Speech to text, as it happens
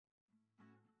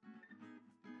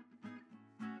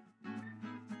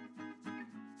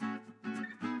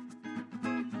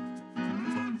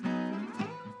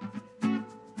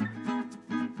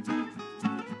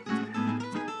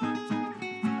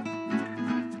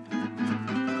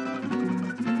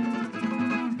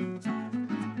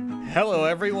Hello,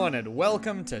 everyone, and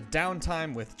welcome to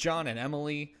Downtime with John and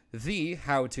Emily, the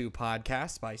how-to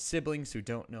podcast by siblings who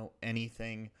don't know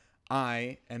anything.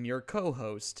 I am your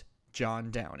co-host,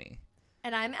 John Downey.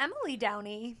 And I'm Emily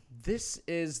Downey. This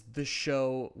is the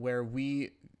show where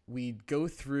we go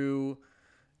through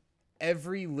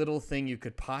every little thing you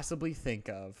could possibly think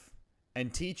of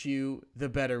and teach you the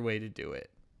better way to do it.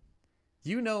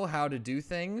 You know how to do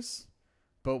things,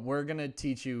 but we're going to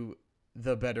teach you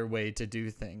the better way to do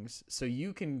things so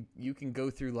you can go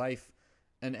through life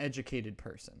an educated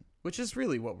person, which is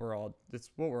really what we're all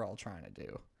trying to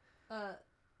do.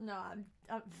 No,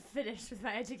 I'm finished with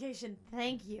my education.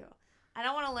 Thank you. I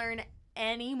don't want to learn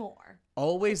any more.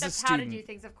 Always That's a student. how to do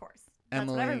things, of course. That's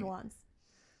Emily, what everyone wants.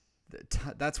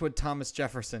 That's what Thomas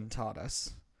Jefferson taught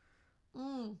us.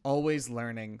 Always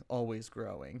learning, always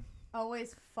growing.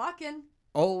 Always fucking.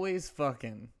 Always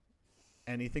fucking.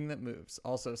 Anything that moves.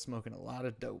 Also smoking a lot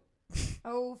of dope.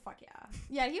 Oh, fuck yeah.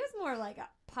 Yeah, he was more like a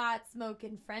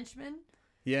pot-smoking Frenchman.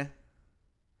 Yeah.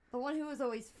 The one who was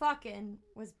always fucking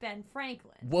was Ben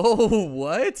Franklin. Whoa,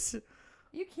 what? Are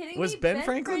you kidding me? Was Ben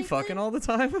Franklin fucking all the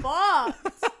time?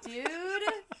 Fucked, dude.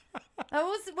 That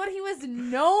was what he was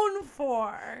known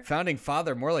for. Founding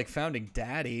father, more like founding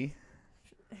daddy.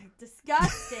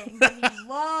 Disgusting. But he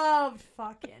loved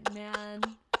fucking, man.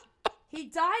 He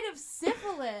died of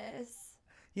syphilis.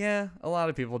 Yeah, a lot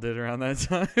of people did around that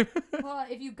time. Well,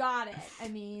 if you got it, I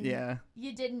mean, yeah.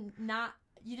 You didn't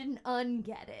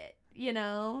unget it, you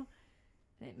know?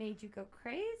 And it made you go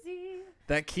crazy.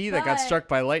 That key that got struck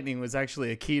by lightning was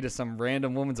actually a key to some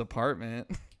random woman's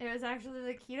apartment. It was actually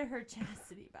the key to her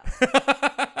chastity belt.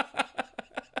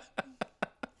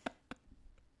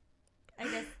 I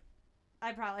guess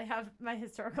I probably have my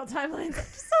historical timelines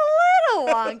just a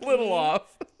little wonky. A little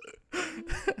off.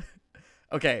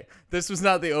 Okay, this was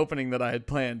not the opening that I had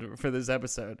planned for this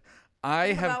episode.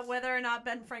 About whether or not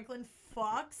Ben Franklin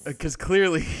fucks? Because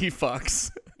clearly he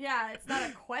fucks. Yeah, it's not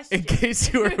a question. In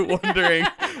case you were wondering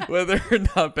whether or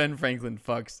not Ben Franklin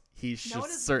fucks, he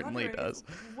certainly does.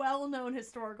 Well-known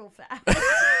historical fact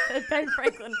that Ben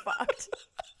Franklin fucked.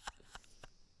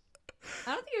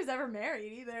 I don't think he was ever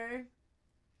married either.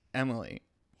 Emily.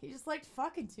 He just liked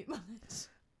fucking too much.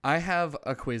 I have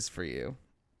a quiz for you.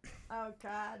 Oh,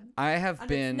 God.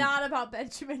 It's not about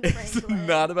Benjamin Franklin. It's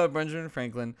not about Benjamin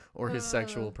Franklin or his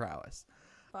sexual prowess.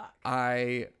 Fuck.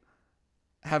 I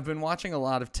have been watching a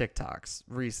lot of TikToks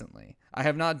recently. I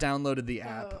have not downloaded the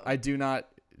app. I do not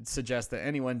suggest that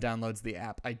anyone downloads the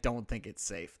app. I don't think it's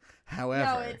safe. However...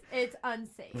 No, it's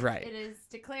unsafe. Right. It is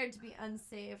declared to be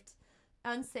unsafe,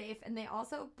 and they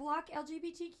also block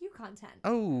LGBTQ content.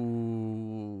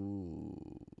 Oh...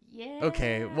 Yeah.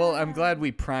 Okay, well, I'm glad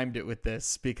we primed it with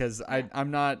this because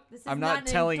I'm not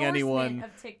telling anyone.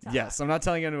 Of TikTok. Yes, I'm not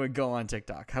telling anyone to go on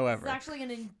TikTok. However, it's actually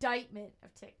an indictment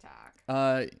of TikTok.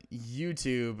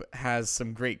 YouTube has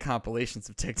some great compilations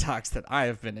of TikToks that I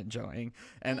have been enjoying,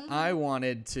 and I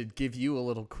wanted to give you a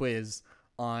little quiz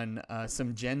on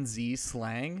some Gen Z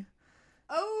slang.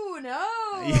 Oh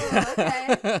no!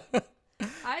 Yeah. Okay.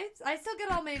 I still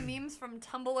get all my memes from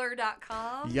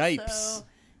Tumblr.com. Yipes. So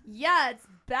yeah, it's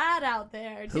bad out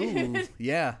there, dude. Ooh,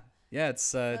 yeah,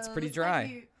 it's pretty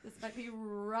dry. This might be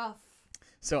rough.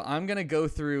 So I'm gonna go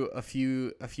through a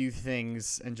few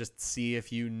things and just see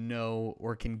if you know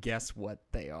or can guess what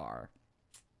they are.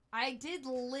 I did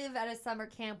live at a summer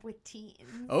camp with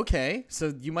teens. Okay,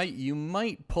 so you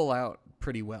might pull out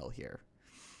pretty well here.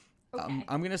 Okay.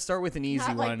 I'm gonna start with an easy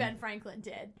Not like one. Ben Franklin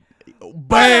did.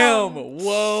 Bam!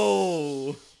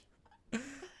 Whoa!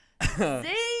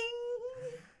 Zing!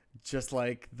 Just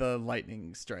like the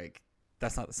lightning strike.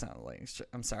 That's not the sound of the lightning strike.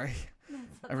 I'm sorry.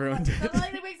 Everyone did. The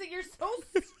lightning makes it. You're so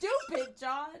stupid,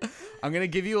 John. I'm gonna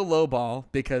give you a low ball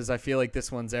because I feel like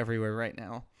this one's everywhere right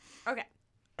now. Okay.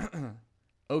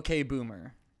 Okay,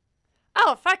 boomer.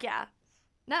 Oh, fuck yeah.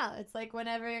 No, it's like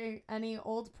whenever any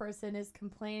old person is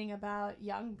complaining about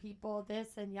young people this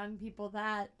and young people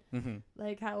that,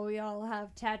 like how we all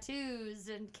have tattoos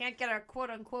and can't get a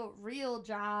quote-unquote real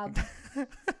job,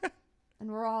 and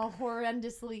we're all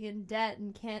horrendously in debt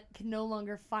and can no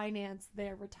longer finance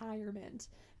their retirement.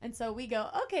 And so we go,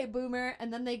 okay, boomer,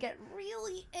 and then they get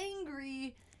really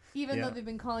angry, even though they've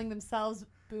been calling themselves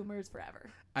boomers forever.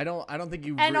 I don't think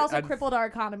you... And also crippled our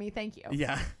economy, thank you.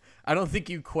 Yeah. I don't think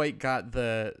you quite got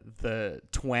the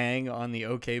twang on the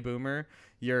okay boomer.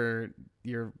 Your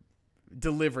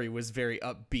delivery was very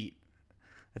upbeat.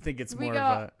 I think it's more of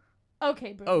a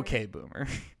okay boomer. Okay boomer.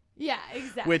 Yeah,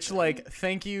 exactly. Which, like,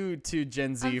 thank you to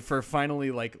Gen Z for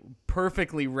finally, like,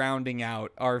 perfectly rounding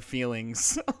out our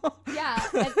feelings. Yeah,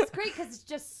 it's great because it's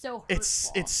just so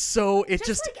hurtful.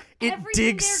 It everything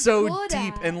digs they're so good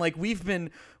deep. at. And, like, we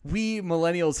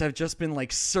millennials have just been,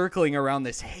 like, circling around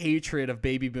this hatred of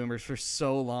baby boomers for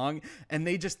so long. And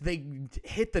they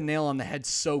hit the nail on the head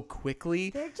so quickly.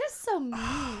 They're just so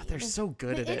mean. They're so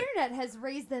good at it. The internet has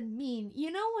raised them mean.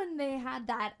 You know when they had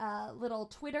that little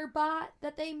Twitter bot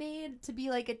that they made to be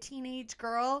like a teenage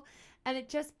girl, and it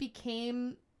just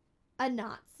became a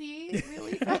Nazi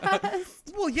really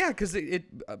fast? Well, yeah, because if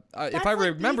I like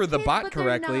remember these the kids, bot but they're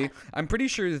correctly, not. I'm pretty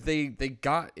sure they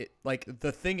got it. Like,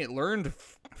 the thing it learned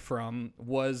from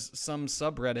was some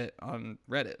subreddit on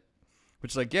Reddit,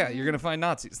 which, like, yeah, you're gonna find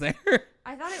Nazis there.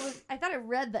 I thought it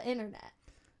read the internet.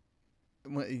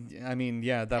 Well, I mean,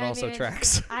 yeah, that also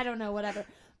tracks. I don't know, whatever.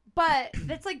 But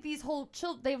it's like these whole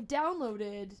they've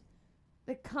downloaded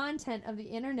the content of the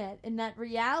internet, and that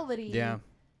reality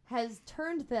has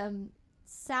turned them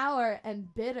sour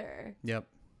and bitter. Yep.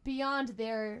 Beyond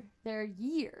their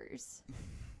years.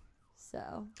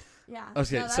 So, yeah.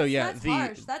 Okay, no, so yeah, that's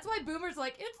harsh. That's why boomers are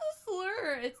like, it's a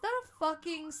slur. It's not a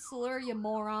fucking slur, you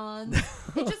morons.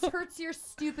 It just hurts your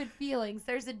stupid feelings.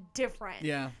 There's a difference.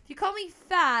 Yeah. If you call me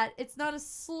fat, it's not a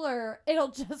slur. It'll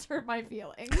just hurt my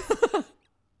feelings.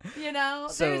 You know?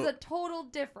 So, there's a total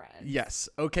difference. Yes.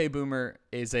 Okay, boomer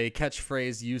is a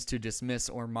catchphrase used to dismiss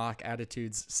or mock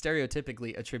attitudes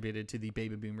stereotypically attributed to the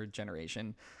baby boomer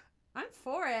generation. I'm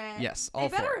for it. Yes, they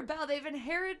better rebel.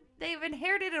 They've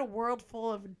inherited a world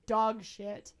full of dog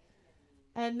shit,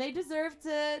 and they deserve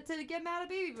to get mad at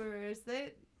baby boomers.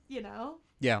 They, you know.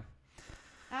 Yeah.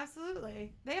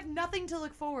 Absolutely. They have nothing to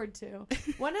look forward to.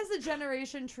 When has the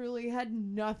generation truly had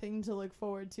nothing to look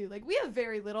forward to? Like, we have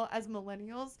very little as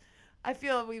millennials. I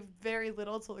feel we have very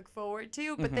little to look forward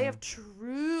to, but they have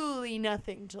truly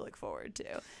nothing to look forward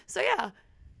to. So yeah.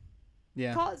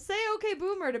 Yeah. Say okay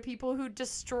boomer to people who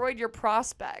destroyed your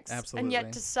prospects. Absolutely. And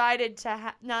yet decided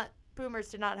to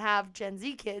boomers did not have Gen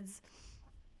Z kids.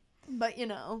 But, you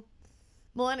know,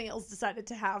 millennials decided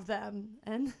to have them,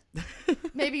 and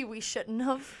maybe we shouldn't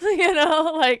have, you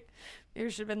know, like, maybe we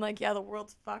should have been like, yeah, the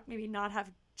world's fucked, maybe not have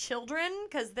children,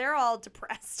 because they're all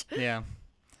depressed. Yeah.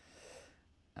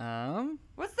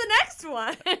 What's the next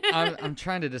one? I'm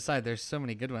trying to decide. There's so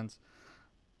many good ones.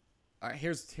 All right,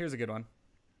 here's a good one.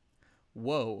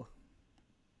 Whoa.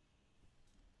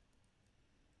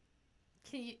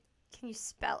 Can you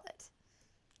spell it?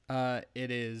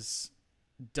 It is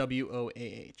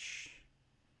WOAH.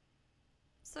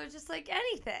 So just like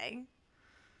anything.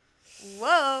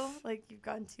 Whoa. Like, you've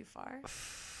gone too far.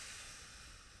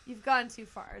 You've gone too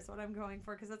far is what I'm going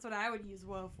for, because that's what I would use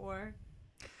whoa for.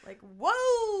 Like,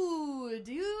 whoa,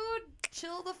 dude,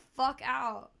 chill the fuck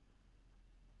out.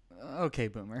 Okay,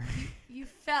 boomer. You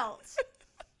felt.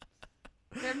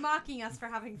 They're mocking us for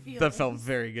having feelings. That felt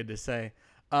very good to say.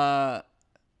 It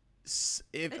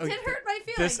did hurt my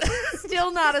feelings.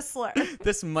 Still not a slur.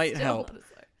 This might Still help. Not a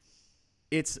slur.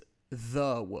 It's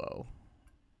the whoa.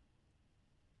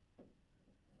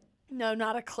 No,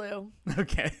 not a clue.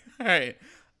 Okay. All right.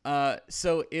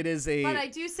 So it is a... But I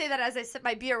do say that as I sip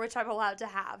my beer, which I'm allowed to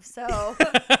have. So,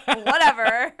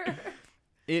 whatever.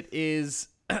 It is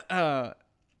a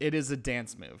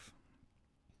dance move.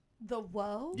 The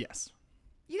whoa? Yes.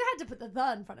 You had to put the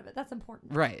in front of it. That's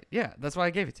important. Right. Yeah. That's why I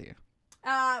gave it to you.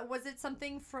 Was it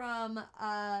something from,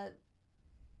 I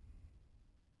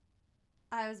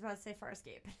was about to say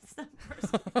Farscape. It's not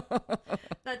Farscape.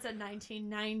 That's a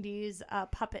 1990s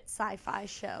puppet sci-fi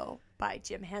show by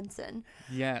Jim Henson.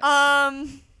 Yes.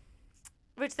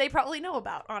 Which they probably know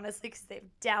about, honestly, because they've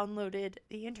downloaded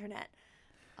the internet.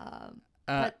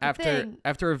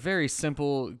 After a very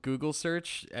simple Google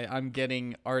search, I'm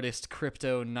getting artist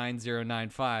Crypto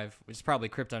 9095, which is probably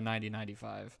Crypto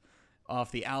 9095,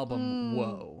 off the album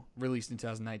Whoa, released in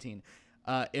 2019.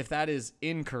 If that is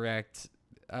incorrect,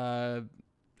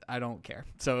 I don't care.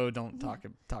 So don't talk to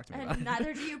me about it. And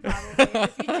neither do you probably.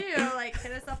 If you do, like,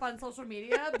 hit us up on social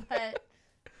media, but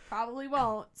probably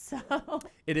won't. So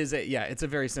it's a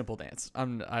very simple dance.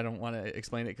 I don't want to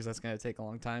explain it because that's going to take a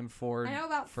long time I know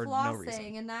about for flossing, no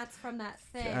reason. and that's from that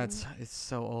thing. It's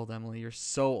so old, Emily. You're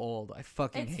so old. I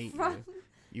fucking hate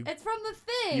you. It's from the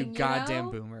thing. You goddamn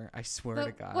boomer. I swear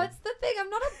to God. What's the thing? I'm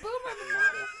not a boomer. I'm a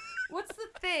millennial. What's the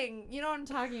thing? You know what I'm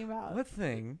talking about. What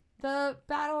thing? The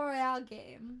Battle Royale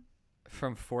game.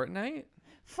 From Fortnite?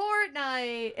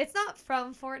 Fortnite. It's not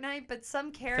from Fortnite, but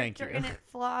some character in it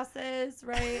flosses,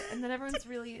 right? And then everyone's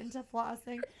really into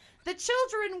flossing. The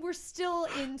children were still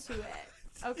into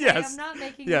it. Okay, Yes. I'm not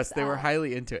making Yes, this they were up.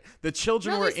 highly into it. The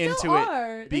children No, were they still into it.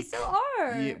 are. They still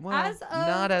are. Yeah, well, as of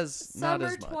not as summer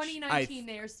much. 2019,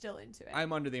 they are still into it.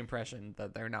 I'm under the impression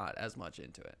that they're not as much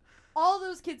into it. All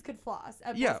those kids could floss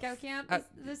at Boy Yeah, Scout camp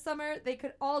this summer. They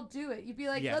could all do it. You'd be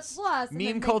like, Yes. let's floss. And then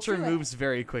Meme they'd culture do it. moves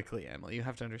very quickly, Emily. You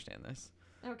have to understand this.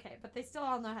 Okay, but they still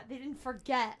all know how. They didn't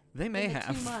forget. They may in the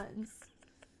have. 2 months.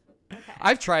 Okay.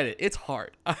 I've tried it. It's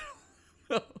hard. I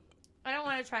don't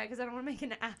want to try it because I don't want to make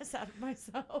an ass out of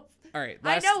myself. All right,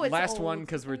 I know it's last one old.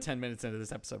 because we're 10 minutes into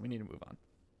this episode. We need to move on.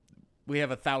 We have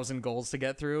 1,000 goals to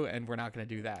get through, and we're not going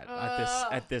to do that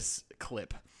at this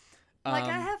clip. Like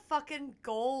I have fucking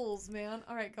goals, man.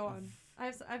 All right, go on.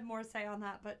 I have more to say on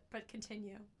that, but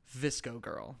continue. Visco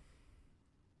Girl.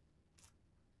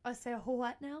 I say a whole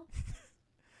what now?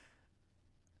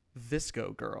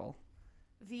 Visco Girl.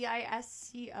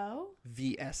 VISCO?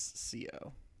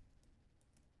 VSCO.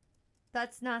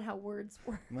 That's not how words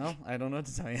work. Well, I don't know what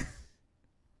to tell you.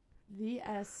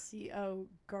 VSCO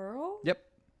girl? Yep.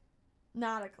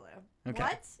 Not a clue. Okay.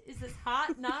 What is this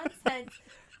hot nonsense?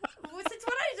 When do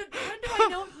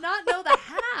I not know the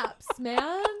haps,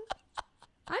 man?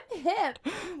 I'm hip.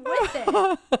 I'm with it.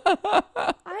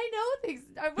 I know things.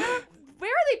 Where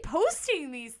are they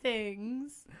posting these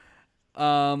things?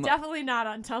 Definitely not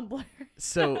on Tumblr.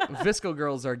 So Visco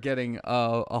girls are getting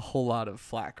a whole lot of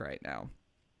flack right now.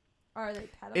 Are they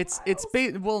pedophiles? It's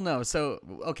well, no. So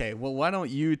okay, well, why don't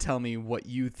you tell me what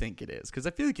you think it is? Because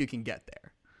I feel like you can get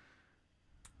there.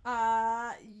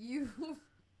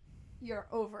 You're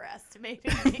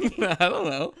overestimating me. I don't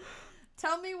know.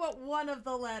 Tell me what one of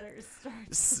the letters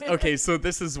starts with. Okay, so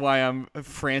this is why I'm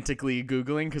frantically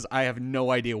Googling, because I have no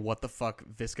idea what the fuck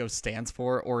Visco stands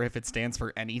for, or if it stands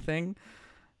for anything.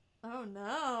 Oh no.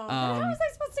 How was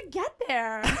I supposed to get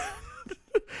there?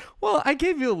 Well, I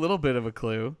gave you a little bit of a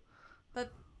clue.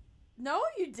 But no,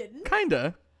 you didn't.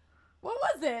 Kinda. What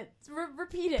was it?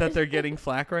 Repeat it. That they're getting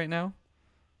flack right now?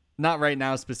 Not right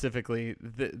now specifically.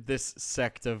 This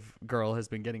sect of girl has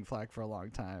been getting flack for a long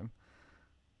time.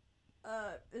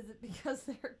 Is it because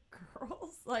they're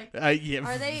girls? Like, yeah,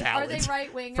 are they valid.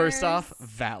 right wingers? First off,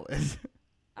 valid.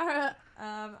 Are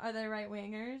they right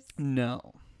wingers?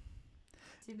 No.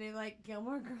 Do they like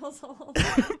Gilmore Girls a little?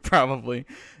 Probably.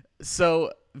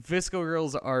 So Visco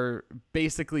girls are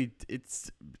basically,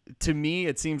 to me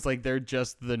it seems like they're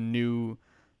just the new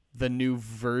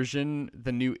version,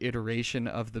 the new iteration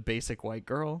of the basic white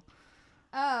girl.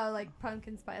 Oh, like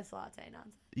pumpkin spice latte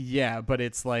nonsense. Yeah, but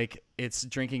it's like it's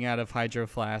drinking out of hydro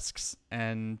flasks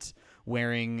and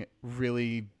wearing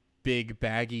really big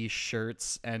baggy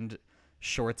shirts and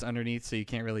shorts underneath, so you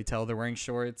can't really tell they're wearing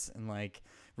shorts, and like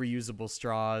reusable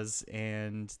straws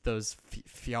and those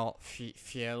Fjällräven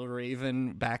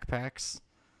backpacks.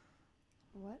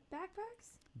 What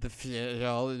backpacks? The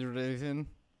Fjällräven.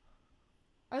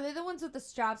 Are they the ones with the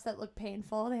straps that look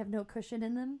painful? They have no cushion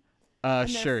in them. And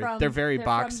Sure. They're very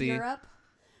boxy. From Europe.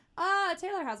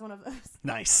 Taylor has one of those.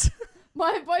 Nice.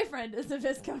 My boyfriend is a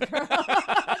Visco girl.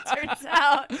 Turns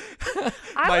out.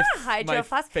 I'm a hydro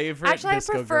flask. My favorite Actually,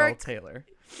 Visco girl, Taylor.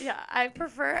 Yeah, I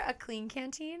prefer a clean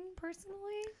canteen personally.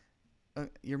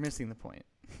 You're missing the point.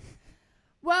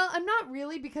 Well, I'm not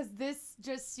really, because this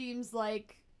just seems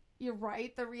like, you're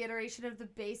right, the reiteration of the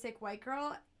basic white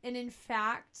girl. And in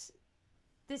fact,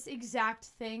 this exact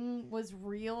thing was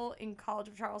real in College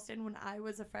of Charleston when I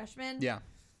was a freshman. Yeah.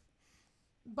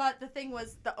 But the thing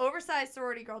was the oversized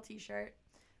sorority girl t-shirt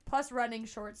plus running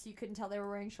shorts, so you couldn't tell they were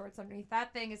wearing shorts underneath.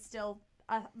 That thing is still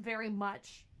very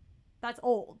much, that's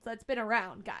old. That's been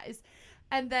around, guys.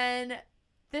 And then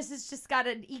this has just got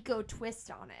an eco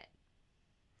twist on it.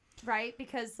 Right?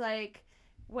 Because like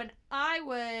when I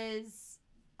was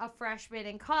a freshman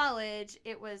in college,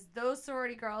 it was those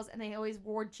sorority girls, and they always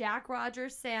wore Jack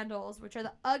Rogers sandals, which are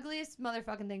the ugliest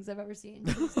motherfucking things I've ever seen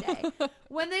to this day.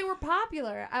 When they were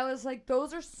popular, I was like,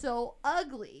 those are so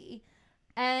ugly.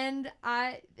 And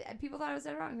people thought I was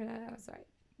dead wrong, and I was right.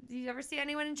 Do you ever see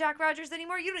anyone in Jack Rogers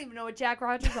anymore? You don't even know what Jack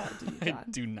Rogers are, do you, John? I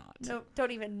do not. No,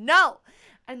 don't even know.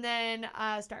 And then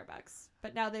Starbucks.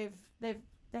 But now they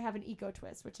have an eco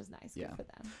twist, which is nice. Yeah. Good for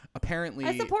them. Apparently,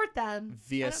 I support them.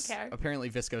 I don't care. Apparently,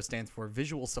 Visco stands for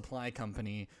Visual Supply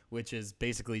Company, which is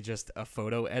basically just a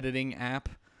photo editing app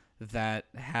that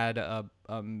had a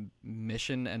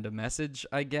mission and a message,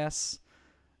 I guess.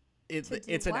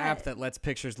 It's an app that lets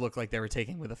pictures look like they were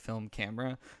taken with a film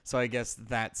camera. So I guess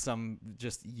that some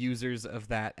just users of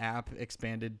that app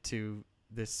expanded to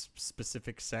this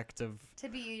specific sect of to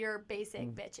be your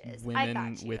basic bitches. Women I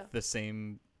got you. with the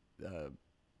same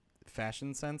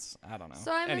fashion sense. I don't know.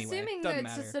 So I'm Anyway, assuming doesn't it's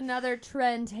matter. just another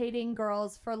trend hating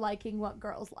girls for liking what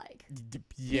girls like.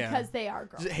 Yeah. Because they are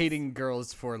girls. Just hating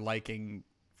girls for liking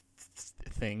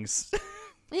things.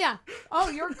 Yeah. Oh,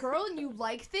 you're a girl and you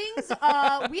like things?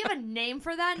 We have a name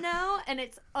for that now, and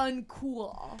it's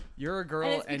uncool. You're a And girl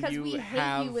it's and because you we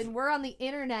have... hate you and we're on the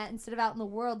internet instead of out in the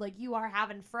world like you are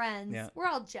having friends. Yeah. We're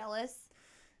all jealous.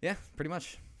 Yeah, pretty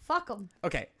much. Fuck them.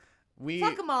 Okay.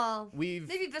 Fuck them all. We've...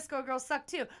 Maybe Visco girls suck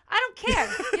too. I don't care.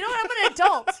 You know what? I'm an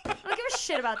adult. I don't give a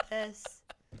shit about this.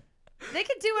 They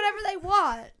can do whatever they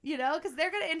want, you know, because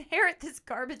they're going to inherit this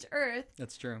garbage earth.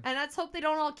 That's true. And let's hope they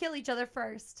don't all kill each other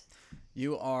first.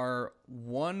 You are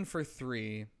 1 for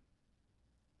 3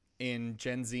 in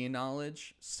Gen Z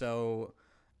knowledge, so...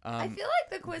 I feel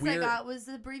like the quiz I got was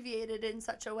abbreviated in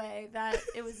such a way that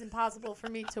it was impossible for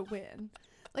me to win.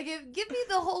 Like, give me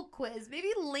the whole quiz. Maybe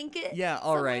link it. Yeah,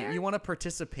 all right. somewhere. You want a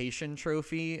participation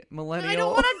trophy, No, millennial? I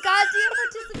don't want a goddamn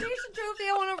participation trophy.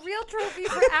 I want a real trophy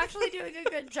for actually doing a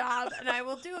good job, and I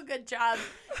will do a good job.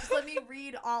 Just let me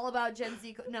read all about Gen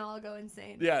Z. No, I'll go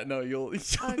insane. Yeah, no, you'll...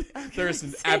 Okay, There's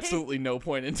insane. absolutely no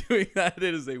point in doing that.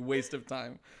 It is a waste of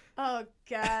time. Oh,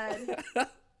 God.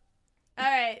 All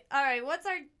right. What's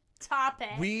our topic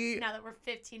now that we're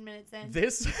 15 minutes in?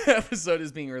 This episode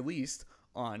is being released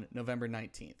on November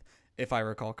 19th, if I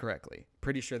recall correctly.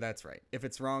 Pretty sure that's right. If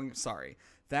it's wrong, sorry.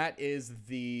 That is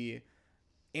the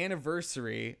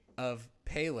anniversary of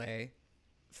Pele,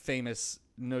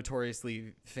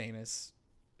 notoriously famous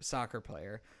soccer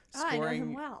player, scoring I know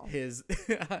him well. his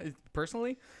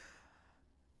personally.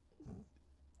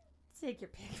 Take your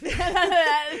pick.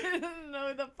 I don't know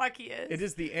who the fuck he is. It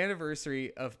is the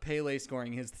anniversary of Pele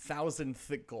scoring his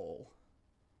 1,000th goal.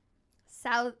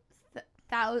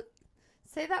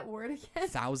 Say that word again.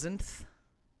 1,000th?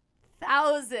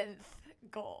 1,000th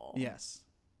goal. Yes.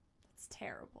 It's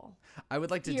terrible. I would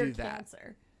like to Ear do that.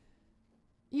 cancer.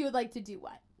 You would like to do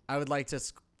what? I would like to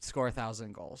score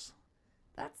 1,000 goals.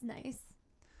 That's nice.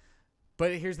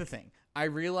 But here's the thing. I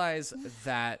realize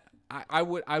that I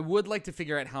would like to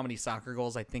figure out how many soccer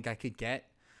goals I think I could get,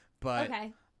 but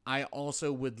Okay. I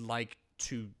also would like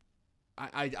to.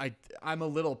 I'm a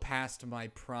little past my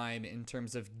prime in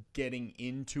terms of getting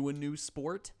into a new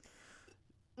sport,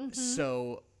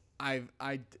 so I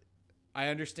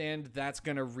understand that's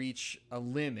gonna reach a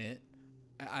limit,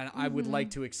 and I would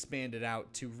like to expand it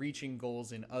out to reaching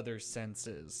goals in other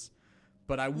senses,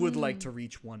 but I would like to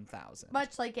reach 1,000.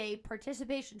 Much like a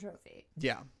participation trophy.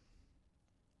 Yeah.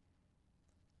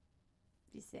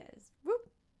 He says, whoop.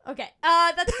 Okay.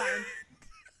 That's fine.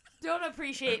 Don't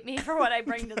appreciate me for what I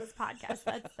bring to this podcast.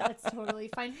 That's totally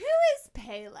fine. Who is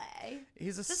Pele?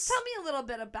 Just tell me a little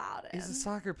bit about him. He's a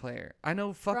soccer player. I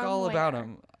know fuck From all about where?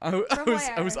 him.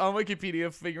 I was on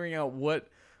Wikipedia figuring out what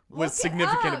was Look it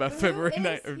significant up. about Who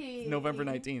is he? November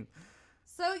 19th.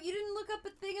 So you didn't look up a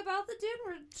thing about the dude?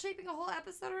 We're shaping a whole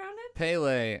episode around him?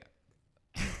 Pele.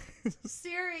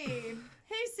 Siri.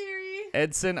 Hey, Siri.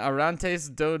 Edson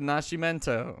Arantes do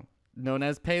Nascimento, known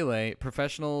as Pele,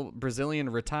 professional Brazilian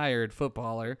retired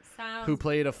footballer who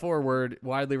played a forward,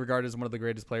 widely regarded as one of the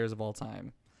greatest players of all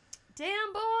time.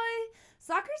 Damn, boy.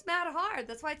 Soccer's mad hard.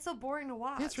 That's why it's so boring to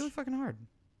watch. Yeah, it's really fucking hard.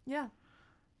 Yeah.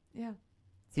 That's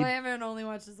why everyone only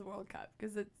watches the World Cup.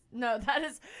 Because that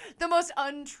is the most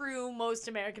untrue, most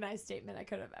Americanized statement I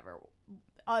could have ever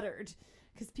uttered.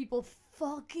 Because people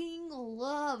fucking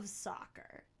love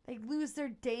soccer. They lose their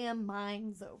damn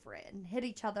minds over it and hit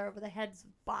each other over the heads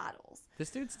with bottles.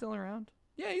 This dude's still around?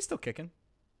 Yeah, he's still kicking.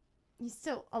 He's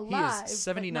still alive. He is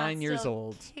 79 but not years still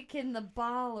old. Kicking the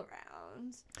ball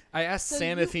around. I asked So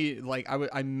Sam if he,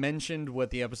 I mentioned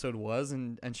what the episode was,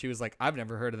 and she was like, I've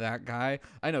never heard of that guy.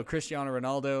 I know Cristiano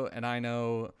Ronaldo, and I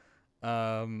know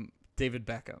David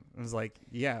Beckham. I was like,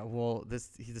 yeah, well, this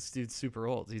dude's super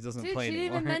old. He doesn't play she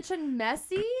anymore. didn't even mention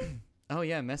Messi? Oh,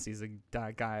 yeah, Messi's a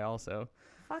guy also.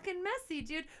 Fucking Messi,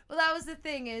 dude. Well, that was the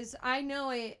thing is I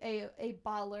know a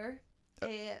baller,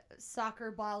 a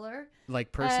soccer baller.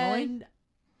 Like, personally? And,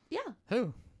 yeah.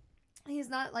 Who? He's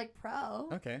not, like, pro.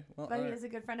 Okay. Well, But he was a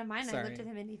good friend of mine. Sorry. I lived with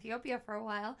him in Ethiopia for a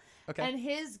while. Okay. And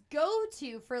his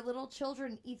go-to for little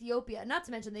children in Ethiopia, not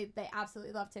to mention they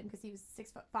absolutely loved him because he was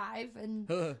 6'5"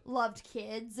 and loved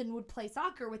kids and would play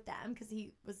soccer with them because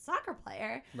he was a soccer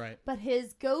player. Right. But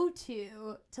his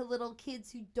go-to to little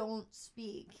kids who don't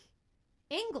speak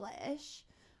English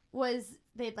was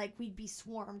we'd be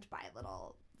swarmed by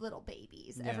little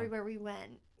babies everywhere we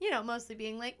went. You know, mostly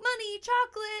being like, money,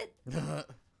 chocolate.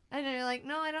 And they're like,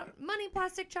 no, I don't. Money,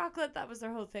 plastic, chocolate. That was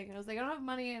their whole thing. And I was like, I don't have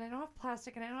money, and I don't have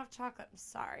plastic, and I don't have chocolate. I'm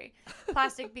sorry.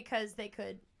 Plastic because they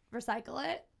could recycle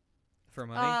it. For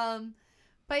money?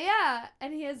 But yeah,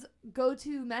 and his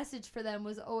go-to message for them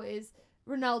was always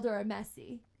Ronaldo or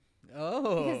Messi.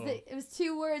 Oh. Because it was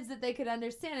two words that they could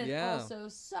understand. And also,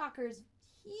 soccer's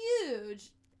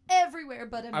huge everywhere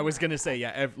but America. I was going to say,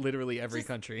 yeah, literally every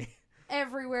country.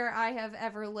 Everywhere I have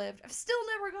ever lived. I've still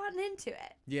never gotten into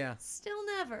it. Yeah. Still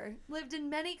never. Lived in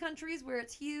many countries where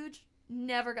it's huge.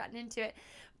 Never gotten into it.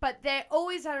 But they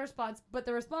always had a response. But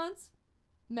the response?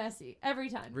 Messi. Every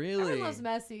time. Really? Everyone loves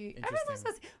Messi. Everyone loves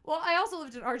Messi. Well, I also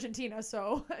lived in Argentina,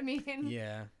 so, I mean.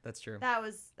 Yeah, that's true. That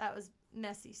was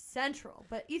Messi central.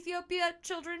 But Ethiopia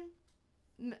children,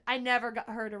 I never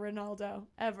heard of Ronaldo,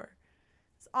 ever.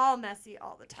 It's all Messi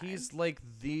all the time. He's like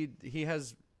he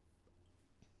has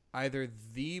either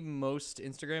the most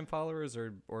Instagram followers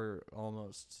or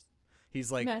almost.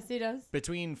 He's like Messi does.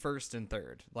 Between first and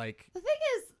third. Like the thing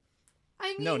is,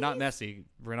 I mean, no, not Messi,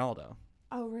 Ronaldo.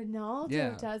 Oh,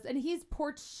 Ronaldo does, and he's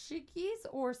Portuguese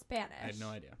or Spanish. I have no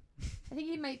idea. I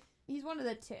think he's one of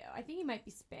the two. I think he might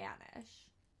be Spanish.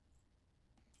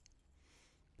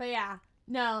 But yeah,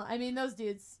 no, I mean those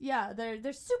dudes. Yeah, they're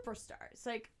superstars,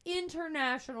 like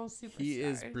international superstars. He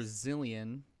is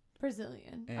Brazilian.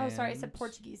 Brazilian. Oh, sorry, I said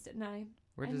Portuguese, didn't I?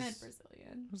 I meant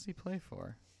Brazilian. What does he play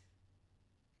for?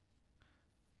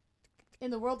 In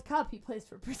the World Cup, he plays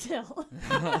for Brazil.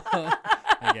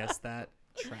 I guess that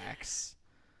tracks.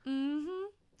 Mm-hmm.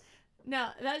 No,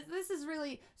 this is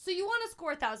really... So you want to score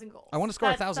 1,000 goals. I want to score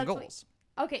 1,000 goals.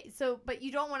 Okay, but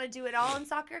you don't want to do it all in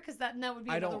soccer? Because that would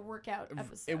be another workout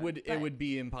episode. It would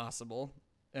be impossible,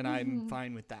 and I'm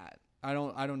fine with that. I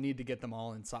don't need to get them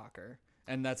all in soccer.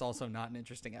 And that's also not an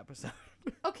interesting episode.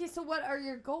 Okay, so what are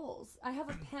your goals? I have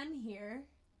a pen here.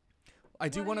 I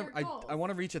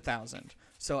want to reach 1,000.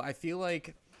 So I feel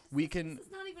like we can. This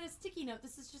is not even a sticky note.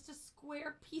 This is just a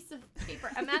square piece of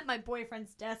paper. I'm at my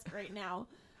boyfriend's desk right now.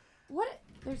 What?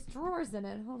 There's drawers in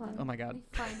it. Hold on. Oh my God.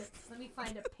 Let me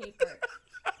find a paper.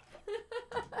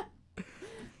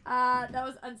 That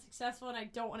was unsuccessful, and I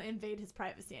don't want to invade his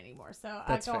privacy anymore. So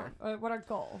that's fair. What are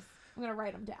goals? I'm gonna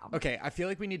write them down. Okay, I feel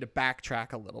like we need to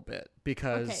backtrack a little bit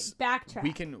because backtrack.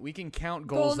 We can count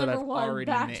goals that I've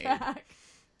already made.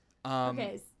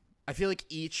 Okay. I feel like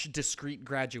each discrete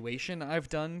graduation I've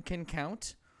done can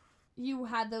count. You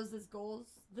had those as goals.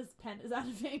 This pen is out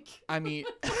of ink. I mean,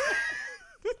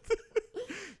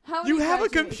 you have a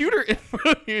computer in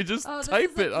front of you. Just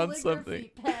type it on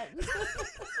something. Pen.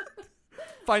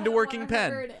 Find a working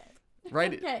pen.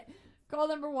 Write it. Okay. Goal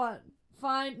number 1.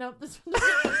 Nope, this one.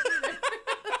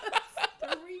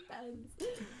 3 pens.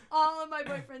 All on my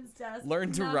boyfriend's desk.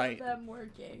 Learn to write. None of them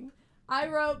working. I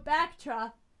wrote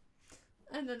backtrack,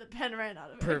 and then the pen ran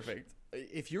out of it. Perfect.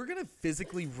 If you're gonna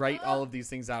physically write all of these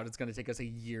things out, it's gonna take us a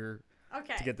year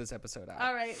to get this episode out.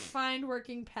 All right, find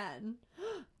working pen.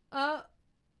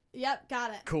 Yep,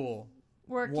 got it. Cool.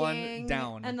 Working. 1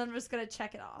 down. And then I'm just gonna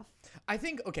check it off. I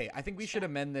think we should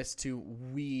amend this to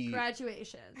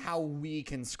graduation. How we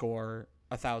can score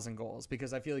 1,000 goals,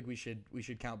 because I feel like we should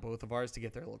count both of ours to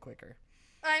get there a little quicker.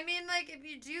 I mean, like if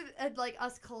you do like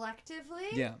us collectively.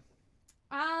 Yeah.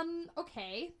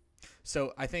 Okay.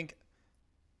 So I think,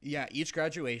 each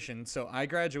graduation. So I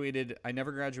graduated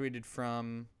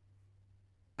from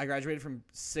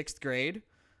 6th grade,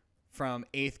 from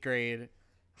 8th grade,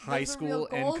 high school,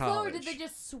 and college. Or did they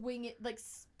just swing it, like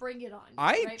spring it on you?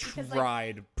 I right? Because,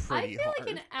 tried pretty hard. I feel like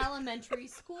in elementary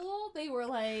school, they were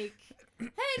like, hey,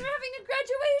 we're having a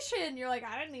graduation. You're like,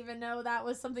 I didn't even know that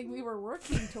was something we were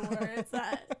working towards.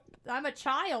 I'm a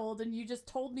child, and you just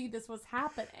told me this was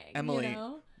happening. Emily, you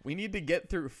know? We need to get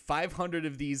through 500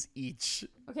 of these each.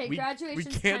 Okay, graduation. We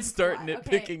can't start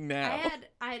nitpicking now.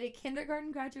 I had a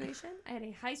kindergarten graduation. I had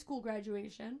a high school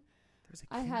graduation.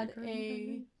 I had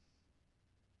a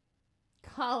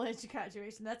college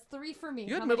graduation. That's 3 for me.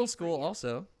 You had middle school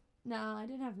also. No, I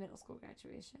didn't have middle school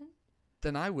graduation.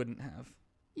 Then I wouldn't have.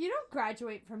 You don't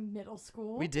graduate from middle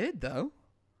school. We did, though.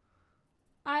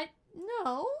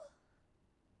 No.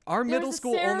 Our middle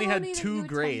school only had 2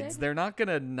 grades. They're not going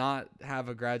to not have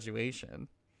a graduation.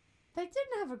 They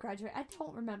didn't have a graduation. I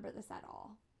don't remember this at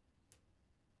all.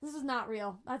 This is not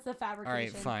real. That's a fabrication. All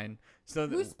right, fine. So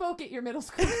who spoke at your middle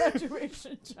school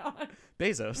graduation, John?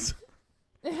 Bezos.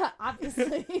 Yeah,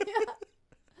 obviously.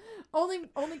 only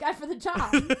guy for the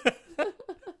job.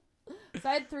 So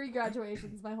I had 3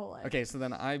 graduations my whole life. Okay, so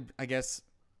then I guess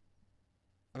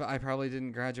I probably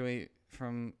didn't graduate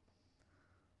from.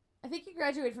 I think you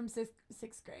graduated from sixth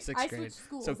grade. 6th grade. I switched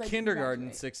schools. So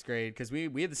kindergarten, 6th grade, because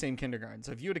we had the same kindergarten.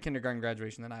 So if you had a kindergarten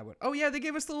graduation, then I would. Oh yeah, they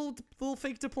gave us little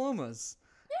fake diplomas.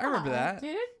 Yeah, I remember that.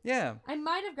 Dude. Yeah. I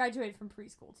might have graduated from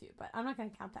preschool too, but I'm not going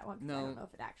to count that one because No, I don't know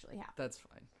if it actually happened. That's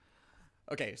fine.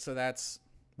 Okay, so that's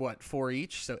what, 4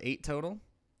 each, so 8 total.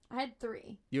 I had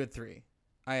 3. You had 3.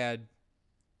 I had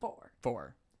 4.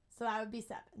 4. So that would be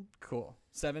 7. Cool.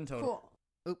 7 total.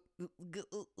 Cool.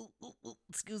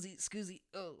 Scoozy.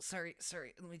 Oh, sorry.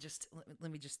 Let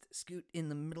me just scoot in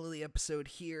the middle of the episode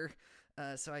here,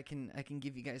 so I can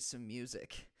give you guys some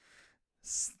music.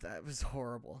 That was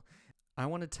horrible. I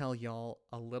want to tell y'all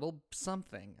a little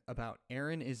something about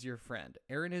Aaron Is Your Friend.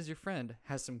 Aaron Is Your Friend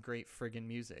has some great friggin'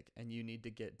 music, and you need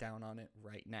to get down on it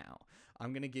right now.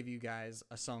 I'm going to give you guys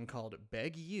a song called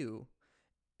Beg You.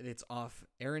 It's off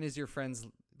Aaron Is Your Friend's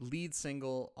lead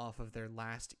single off of their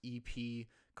last EP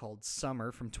called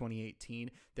Summer from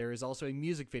 2018. There is also a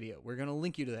music video. We're going to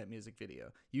link you to that music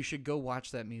video. You should go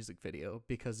watch that music video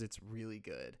because it's really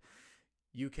good.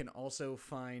 You can also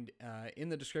find in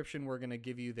the description, we're going to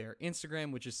give you their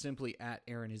Instagram, which is simply at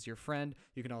Aaron Is Your Friend.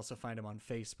 You can also find them on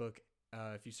Facebook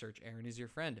if you search Aaron Is Your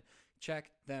Friend.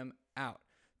 Check them out.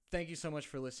 Thank you so much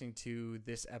for listening to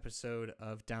this episode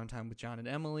of Downtime with John and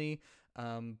Emily.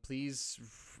 Please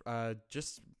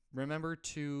just remember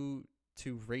to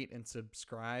rate and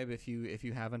subscribe if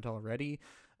you haven't already.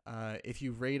 If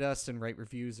you rate us and write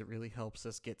reviews, it really helps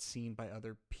us get seen by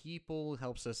other people,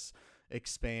 helps us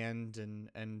expand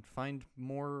and find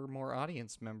more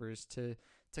audience members to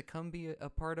come be a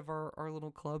part of our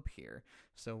little club here.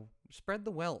 So spread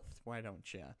the wealth, why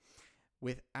don't you?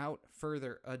 Without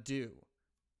further ado,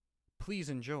 please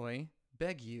enjoy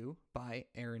Beg You by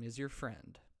Aaron Is Your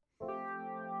Friend.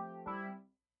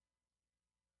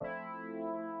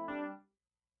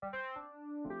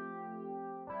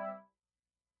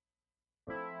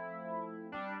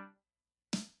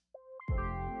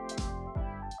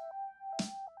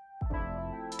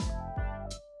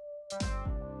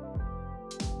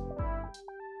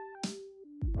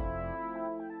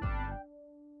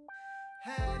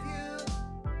 Have you,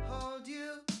 hold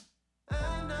you,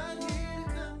 I'm not here to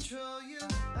control you.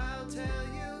 I'll tell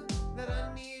you that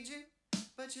I need you,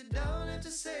 but you don't have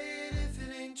to say it if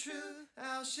it ain't true.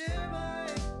 I'll share my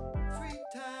free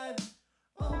time,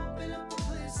 open up a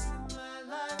place in my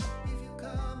life. If you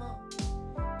come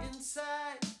on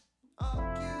inside,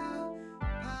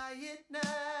 occupy it now.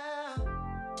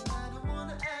 I don't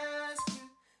wanna ask you,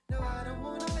 no, I don't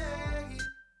wanna beg you.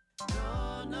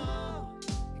 No,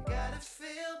 you gotta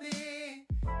feel me,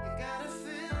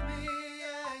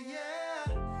 yeah.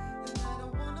 And I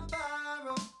don't wanna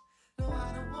borrow, no,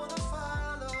 I don't wanna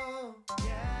follow,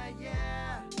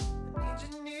 yeah.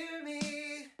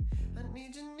 I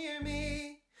need you near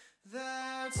me,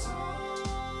 that's all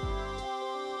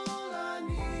I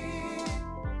need.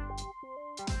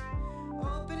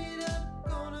 Open it up,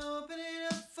 gonna open it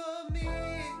up for me.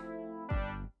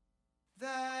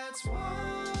 That's what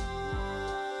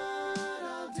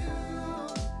I'll do.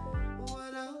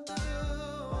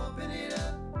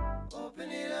 Open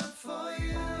it up for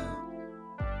you.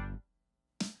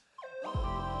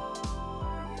 Oh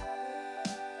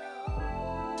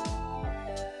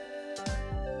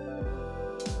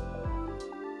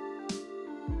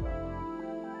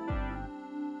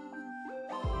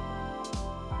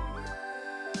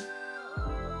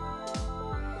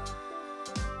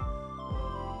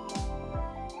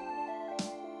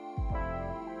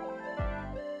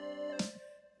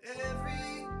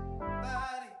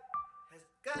Everybody has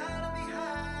gotta be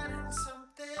hiding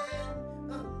something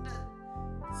under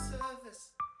the surface,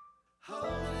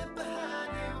 holding it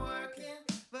behind you, working,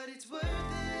 but it's worth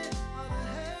it. All the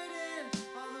hurting,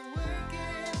 all the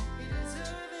working, you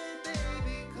deserve it,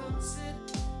 baby. Come sit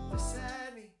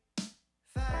beside me,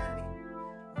 find me,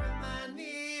 remind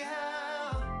me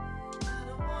how. I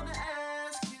don't wanna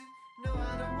ask you, no,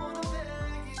 I don't wanna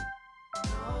beg you.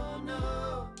 No,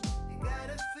 you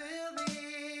gotta feel me,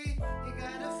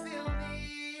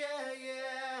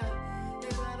 yeah.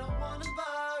 And I don't wanna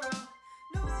borrow,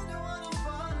 no, I don't wanna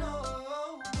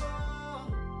follow.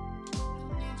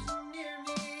 I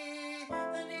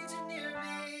need you near me,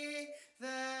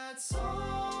 that's all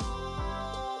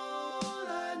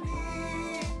I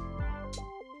need.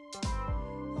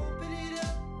 Open it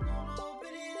up, gonna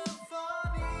open it up for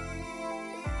me.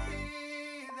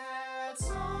 That's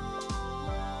all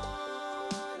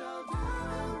I'll do.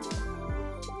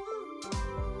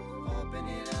 Open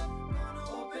it up, gonna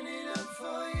open it up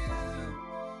for you.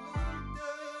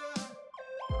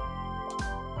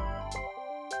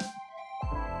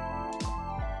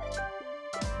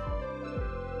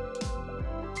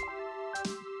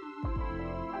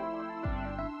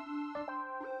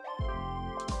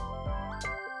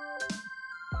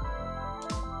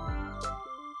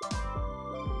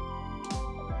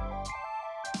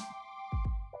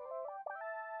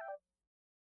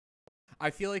 I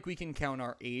feel like we can count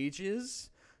our ages.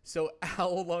 So how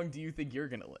long do you think you're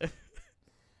going to live?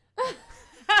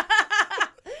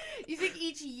 You think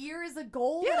each year is a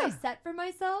goal that I Yeah. set for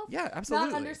myself? Yeah,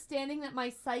 absolutely. Not understanding that my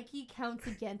psyche counts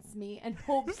against me and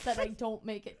hopes that I don't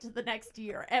make it to the next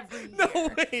year every year. No,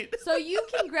 wait. So you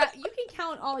can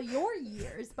count all your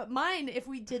years, but mine, if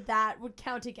we did that, would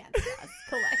count against us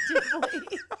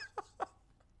collectively.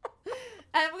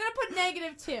 And we're gonna put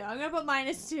 -2. I'm gonna put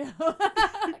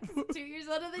 -2. 2 years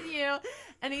older than you,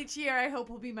 and each year I hope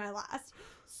will be my last.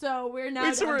 So we're now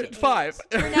Wait, so down we're to at 8. 5.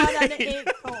 We're now down to 8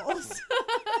 goals.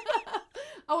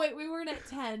 Oh wait, we weren't at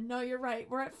 10. No, you're right.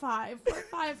 We're at 5. We're at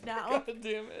 5 now. God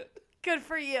damn it. Good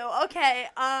for you. Okay.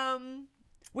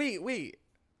 Wait.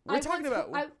 We're talking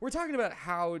about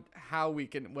how we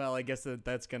can. Well, I guess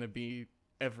that's gonna be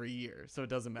every year, so it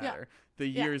doesn't matter. The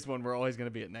years when we're always gonna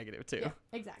be at -2. Yeah,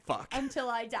 exactly. Fuck. Until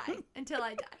I die.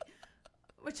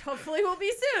 Which hopefully will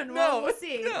be soon. No, We'll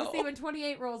see. no. We'll see when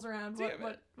 28 rolls around Damn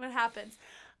what happens.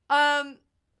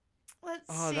 Let's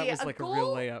Oh, see. that was like a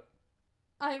real layup.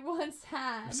 I once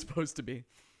had. It's supposed to be.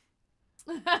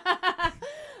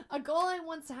 A goal I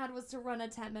once had was to run a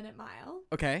 10-minute mile,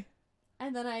 Okay.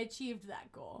 and then I achieved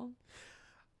that goal.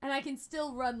 And I can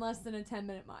still run less than a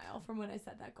 10-minute mile from when I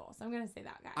set that goal. So I'm going to say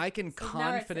that, guy. I can So now we're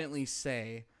at 6. confidently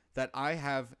say that I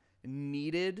have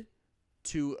needed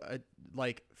to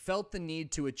felt the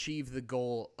need to achieve the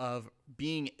goal of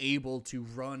being able to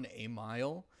run a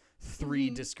mile 3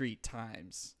 Mhm. discrete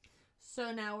times.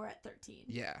 So now we're at 13.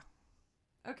 Yeah.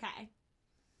 Okay.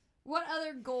 What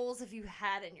other goals have you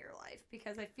had in your life?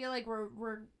 Because I feel like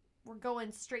we're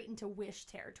going straight into wish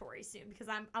territory soon because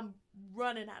I'm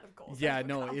running out of goals. Yeah, I've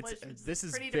no, accomplished, which this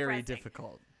is pretty very depressing.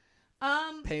 difficult.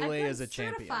 I've Pele been is a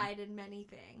champion. certified in many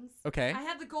things. Okay. I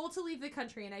had the goal to leave the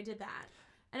country, and I did that.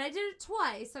 And I did it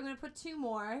twice. So I'm gonna put 2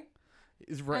 more.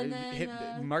 Is right. And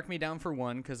then, Mark me down for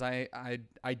 1 because I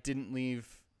didn't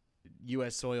leave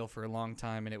U.S. soil for a long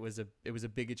time, and it was a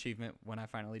big achievement when I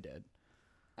finally did.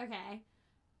 Okay.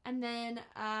 And then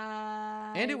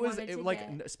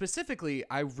And specifically,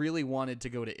 I really wanted to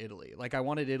go to Italy. Like, I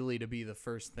wanted Italy to be the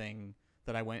first thing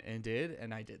that I went and did,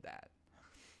 and I did that.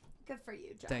 Good for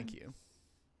you, John. Thank you.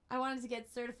 I wanted to get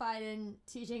certified in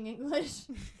teaching English.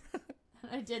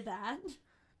 And I did that.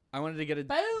 I wanted to get a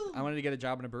Boom.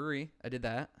 job in a brewery. I did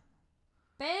that.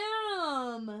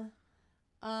 Bam.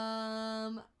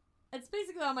 It's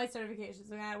basically all my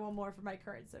certifications. I had 1 more for my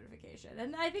current certification.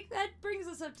 And I think that brings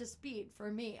us up to speed for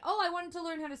me. Oh, I wanted to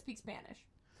learn how to speak Spanish.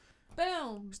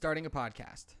 Boom. Starting a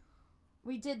podcast.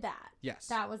 We did that. Yes.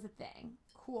 That was a thing.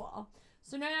 Cool.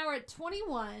 So now we're at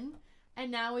 21, and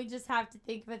now we just have to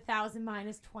think of 1,000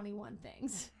 minus 21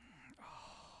 things.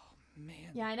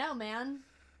 Man. Yeah, I know, man.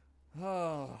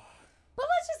 Oh. But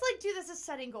let's just do this as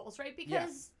setting goals, right?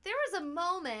 Because there was a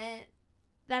moment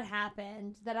that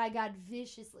happened that I got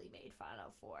viciously made fun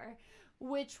of for,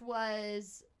 which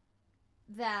was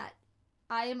that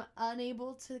I am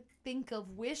unable to think of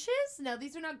wishes. Now,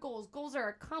 these are not goals. Goals are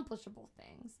accomplishable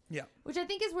things. Yeah. Which I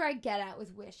think is where I get at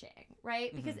with wishing,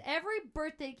 right? Because every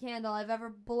birthday candle I've ever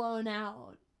blown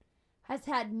out has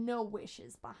had no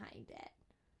wishes behind it.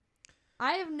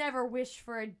 I have never wished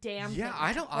for a damn thing. Yeah,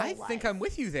 I think I'm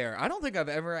with you there. I don't think I've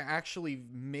ever actually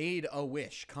made a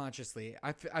wish consciously.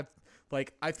 I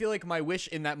feel like my wish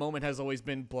in that moment has always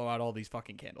been blow out all these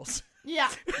fucking candles. Yeah,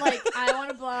 I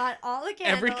want to blow out all the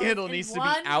candles. Every candle in needs to be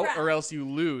one out breath. or else you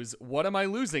lose. What am I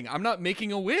losing? I'm not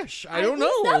making a wish. I I don't lose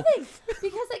know. Nothing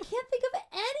because I can't think of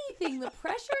anything. The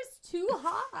pressure's too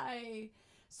high.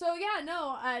 So yeah,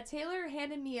 no. Taylor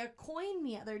handed me a coin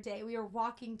the other day. We were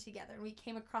walking together and we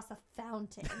came across a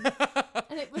fountain,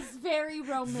 and it was very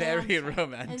romantic. Very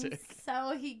romantic. And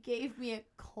so he gave me a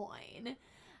coin,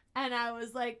 and I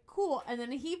was like, "Cool." And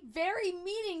then he very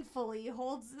meaningfully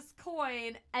holds this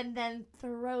coin and then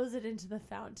throws it into the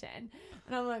fountain.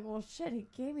 And I'm like, "Well, shit, he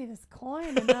gave me this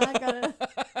coin, and now I gotta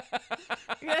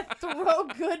throw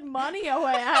good money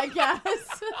away, I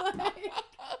guess."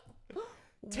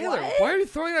 Taylor, what? why are you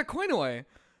throwing that coin away?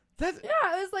 Yeah,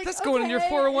 I was like, That's going in your okay.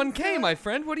 401k, And so my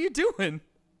friend. What are you doing?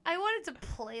 I wanted to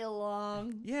play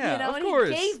along. Yeah, you know, of and course.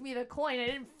 he gave me the coin. I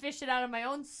didn't fish it out of my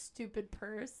own stupid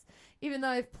purse, even though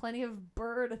I have plenty of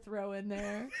burr to throw in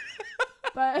there.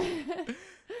 But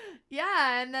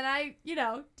yeah, and then I,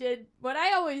 did what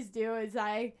I always do is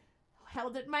I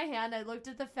held it in my hand. I looked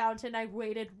at the fountain. I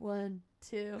waited 1,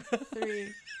 2,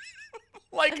 3.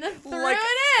 And then threw it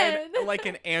in. Like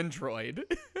an android.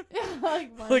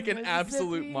 like Like an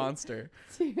absolute monster.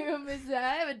 2, Mississippi.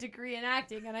 I have a degree in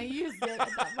acting, and I used it at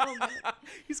that moment.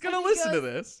 He's going to And he listen to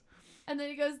goes- this. And then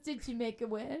he goes, "Did you make a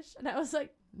wish?" And I was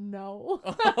like, "No."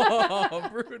 Oh,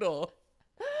 brutal.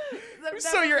 I've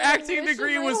So never your made a acting wish in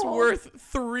degree my was whole worth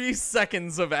 3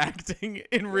 seconds of acting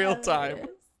in real Yeah, time. it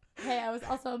is. Hey, I was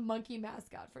also a monkey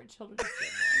mascot for a children's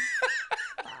film.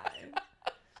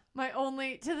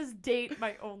 Fine. To this date,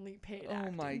 my only paid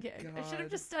acting my gig. I should God.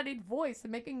 have just studied voice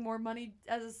and making more money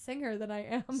as a singer than I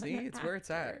am. See, an it's where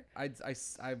it's at. actor.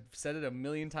 I've said it a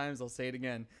million times. I'll say it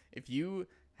again. If you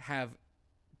have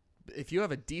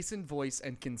a decent voice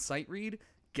and can sight read,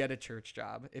 get a church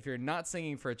job. If you're not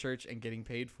singing for a church and getting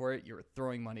paid for it, you're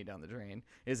throwing money down the drain.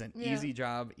 It's an Yeah. easy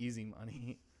job, easy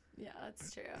money. Yeah,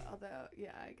 that's true. Although,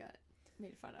 yeah, I got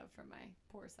made fun of for my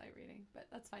poor sight reading, but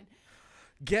that's fine.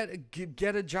 Get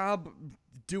a job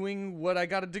doing what I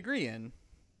got a degree in.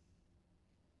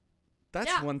 That's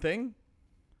Yeah. one thing.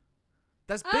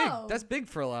 That's big. Oh. That's big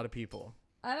for a lot of people.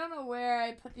 I don't know where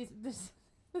I put this.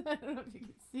 I don't know if you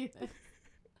can see this.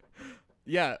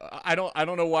 Yeah, I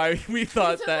don't know why we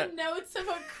thought These are that. the notes of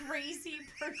a crazy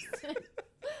person.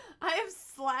 I have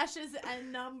slashes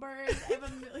and numbers. I have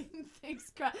a million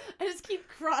things. I just keep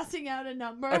crossing out a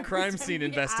number. A crime every time scene we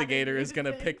investigator add is gonna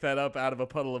anything. pick that up out of a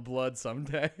puddle of blood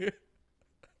someday. I'm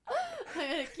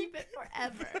gonna keep it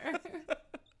forever.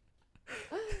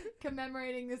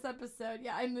 Commemorating this episode,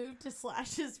 yeah, I moved to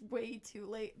slashes way too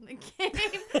late in the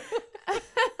game.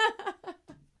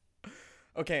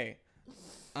 Okay.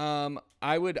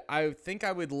 I think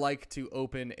I would like to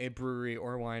open a brewery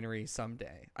or winery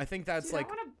someday. I think that's Dude, I like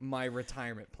wanna- my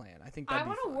retirement plan. I think I that'd be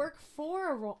want to fun. work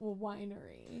for a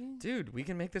winery. Dude, we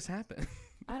can make this happen.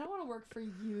 I don't want to work for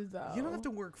you though. You don't have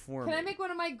to work for Can me. I make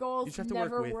one of my goals? just have to work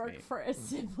never with work me. for a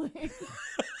sibling.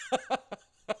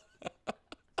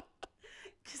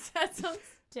 Because that sounds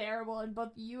terrible. And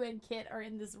both you and Kit are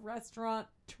in this restaurant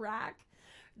track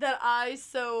that I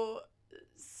so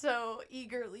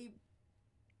eagerly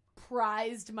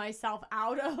prized myself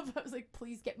out of. I was like,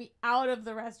 please get me out of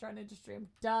the restaurant industry. I'm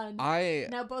done.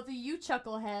 Now both of you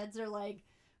chuckleheads are like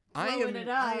blowing it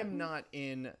up. I am not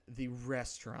in the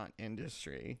restaurant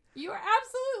industry. You are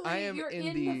absolutely. I am You're in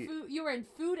in the- food. You are in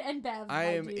food and bev. I my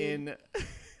am dude. in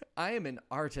I am an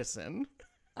artisan.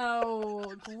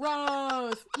 Oh,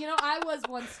 gross. You know, I was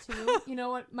once too. You know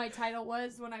what my title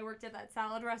was when I worked at that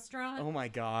salad restaurant? Oh my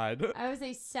god. I was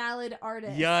a salad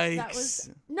artist. Yikes. That was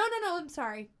No, I'm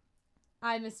sorry.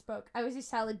 I misspoke. I was a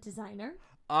salad designer.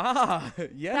 Ah,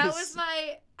 yes. That was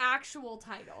my actual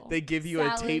title. They give you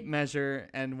Salad- a tape measure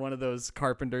and one of those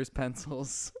carpenter's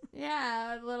pencils.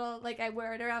 Yeah, a little, like, I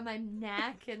wear it around my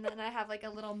neck, and then I have, like, a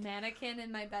little mannequin in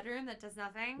my bedroom that does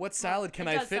nothing. What salad can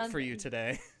it I does fit for you something.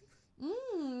 today?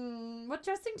 What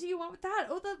dressing do you want with that?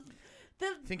 Oh, the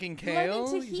Thinking lemon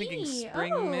kale? You thinking tahini.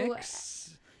 spring Oh,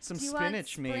 mix? Some do you want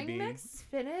spinach spring maybe. mix,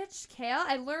 spinach, kale?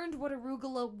 I learned what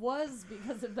arugula was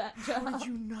because of that job. How did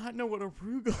you not know what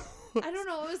arugula was? I don't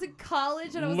know. I was in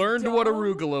college and I was Learned what dumb.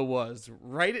 arugula was.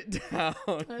 Write it down.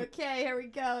 Okay, here we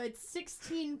go. It's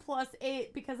 16 plus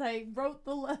 8 because I wrote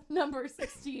the number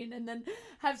 16 and then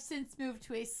have since moved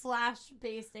to a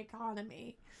slash-based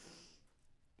economy.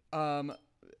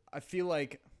 I feel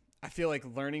like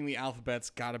learning the alphabet's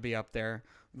got to be up there.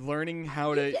 Learning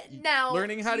how to Now,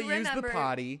 learning how to you use the remember-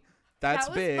 potty. That's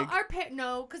that was big.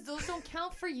 No, because those don't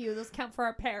count for you. Those count for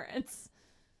our parents.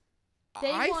 They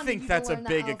I wanted think you to that's a learn the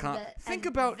big alphabet, think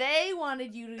and about They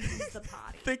wanted you to use the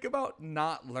potty. think about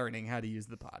not learning how to use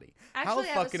the potty. Actually, how I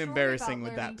have a fucking story embarrassing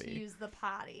about would that learning to be? use the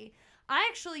potty. I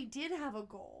actually did have a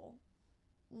goal,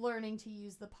 learning to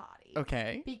use the potty.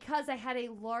 Okay. Because I had a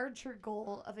larger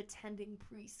goal of attending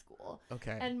preschool.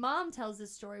 Okay. And Mom tells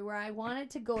this story where I wanted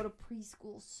to go to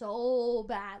preschool so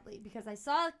badly because I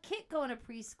saw Kit going to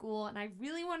preschool and I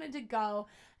really wanted to go.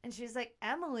 And she's like,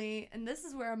 Emily, and this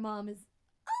is where Mom is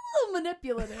a little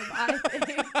manipulative, I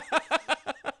think.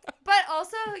 But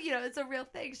also, you know, it's a real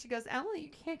thing. She goes, Emily, you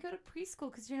can't go to preschool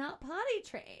because you're not potty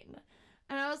trained.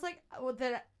 And I was like, well,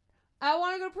 then I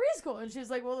want to go to preschool. And she was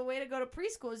like, well, the way to go to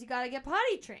preschool is you got to get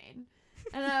potty trained.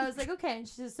 And I was like, okay.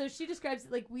 And she describes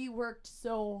it like we worked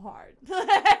so hard.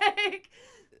 Like,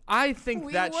 I think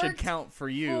we that should worked count for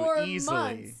you for easily.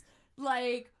 months.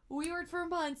 Like, we worked for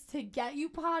months to get you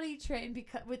potty trained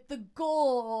because with the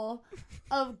goal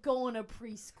of going to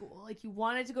preschool. Like, you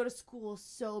wanted to go to school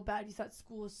so bad. You thought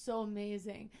school was so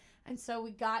amazing. And so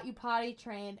we got you potty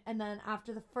trained. And then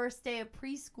after the first day of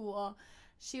preschool,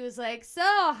 she was like, so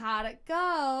how'd it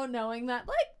go? Knowing that,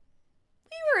 like,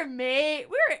 we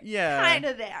were Yeah. kind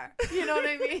of there. You know what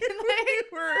I mean?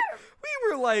 Like,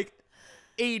 we were like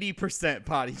 80%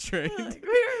 potty trained. like, we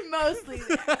were mostly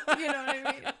there. You know what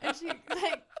I mean? And she,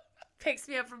 like, picks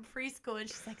me up from preschool and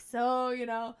she's like, so, you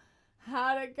know,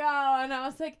 how'd it go? And I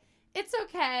was like, it's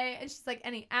okay. And she's like,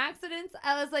 any accidents?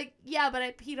 I was like, yeah, but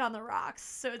I peed on the rocks,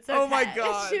 so it's okay. Oh my And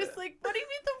God. she was like, what do you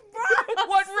mean the rocks?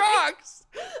 What rocks?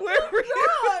 Where were you?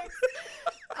 Rocks!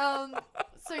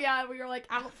 So yeah, Yeah, we were like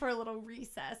out for a little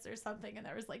recess or something, and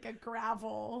there was like a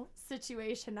gravel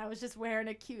situation. I was just wearing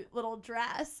a cute little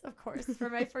dress, of course, for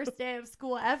my first day of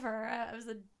school ever.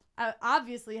 I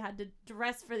obviously had to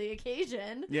dress for the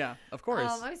occasion. Yeah, of course.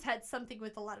 I always had something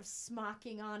with a lot of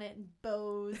smocking on it and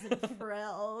bows and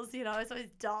frills. You know, I was always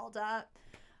dolled up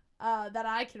that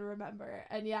I can remember.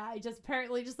 And yeah, I just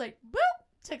apparently just like,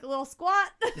 boop, took a little squat.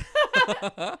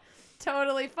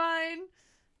 Totally fine.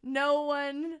 No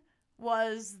one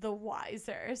was the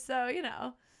wiser. So, you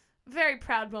know, very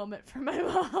proud moment for my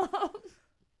mom.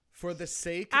 For the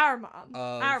sake Our mom.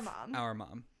 of Our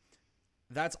mom.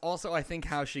 That's also, I think,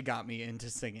 how she got me into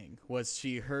singing. Was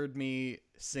she heard me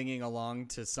singing along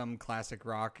to some classic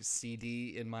rock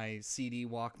CD in my CD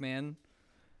Walkman?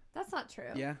 That's not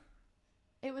true. Yeah.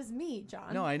 It was me,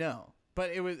 John. No, I know,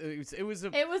 but it was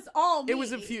all me. It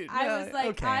was a few. I was like,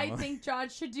 okay, I Emily. think John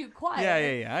should do choir.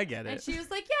 Yeah, I get it. And she was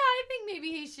like, yeah, I think maybe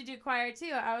he should do choir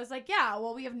too. I was like, yeah,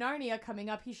 well, we have Narnia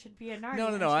coming up. He should be in Narnia. No,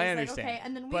 And she I was understand. Like, okay,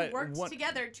 and then we But worked what-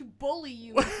 together to bully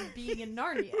you into being in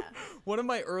Narnia. One of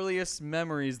my earliest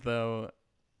memories, though,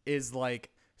 is like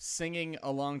singing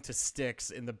along to Styx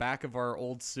in the back of our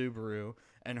old Subaru,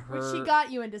 and her. Which she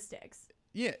got you into Styx.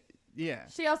 Yeah.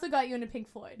 She also got you into Pink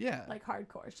Floyd. Yeah. Like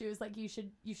hardcore. She was like, you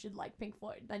should like Pink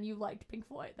Floyd. Then you liked Pink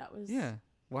Floyd. That was Yeah.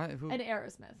 Why? Who? And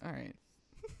Aerosmith. All right.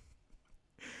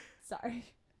 Sorry.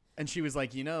 And she was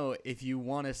like, if you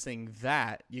want to sing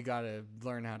that, you got to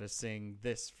learn how to sing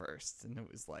this first. And it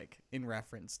was like in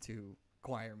reference to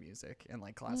choir music and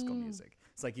like classical music.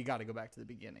 It's like, you got to go back to the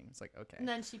beginning. It's like, okay. And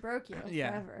then she broke you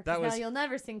Yeah, forever. that 'Cause was- now you'll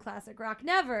never sing classic rock.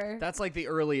 Never. That's like the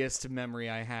earliest memory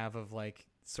I have of like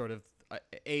sort of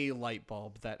a light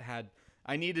bulb that had.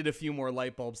 I needed a few more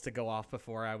light bulbs to go off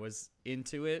before I was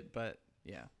into it, but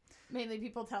yeah. Mainly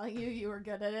people telling you were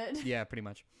good at it. Yeah, pretty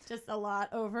much. Just a lot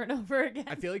over and over again.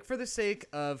 I feel like for the sake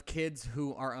of kids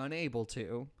who are unable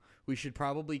to, we should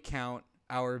probably count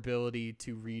our ability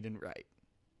to read and write.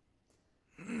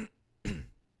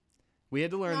 We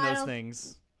had to learn No, I those don't-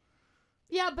 things.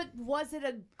 Yeah, but was it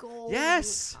a goal?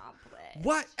 Yes! You accomplished?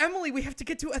 What? Emily, we have to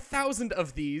get to 1,000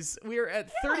 of these. We are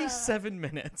at 37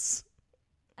 minutes.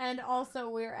 And also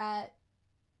we're at.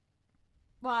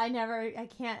 Well, I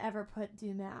can't ever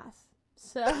do math.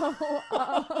 So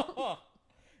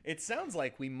It sounds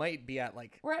like we might be at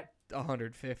like we're at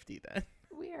 150 then.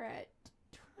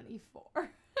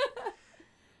 24.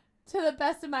 To the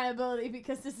best of my ability,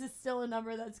 because this is still a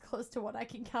number that's close to what I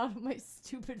can count on my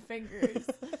stupid fingers.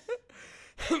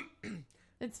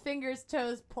 It's fingers,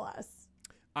 toes, plus.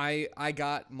 I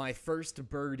got my first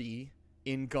birdie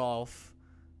in golf.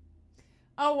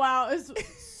 Oh, wow. I was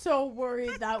so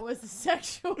worried that was a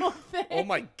sexual thing. Oh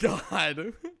my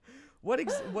god. What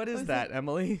is that,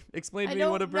 Emily? Explain to me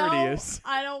what a birdie is.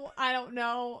 I don't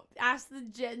know. Ask the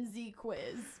Gen Z quiz,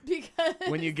 because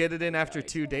When you get it in after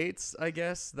 2 dates, I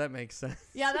guess that makes sense.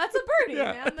 yeah, that's a birdie, Yeah,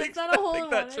 I man. think That's not a so. I hole think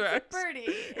in that one. tracks. It's a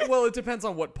birdie. Well, it depends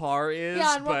on what par is.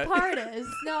 Yeah, and but what part is?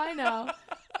 No, I know.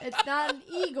 It's not an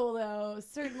eagle, though.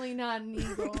 Certainly not an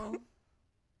eagle.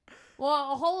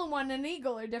 Well, a hole in one and an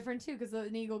eagle are different, too, because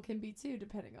an eagle can be 2,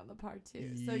 depending on the par,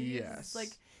 too. So Yes. like,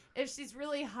 if she's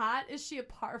really hot, is she a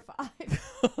par 5?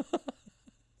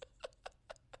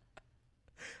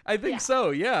 I think Yeah.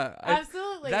 so. Yeah.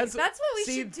 Absolutely. That's what we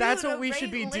should do. That's to what we should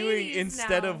be rate doing ladies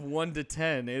instead now. of 1 to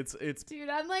 10. It's Dude,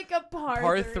 I'm like a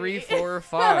par 3, 3, 4, or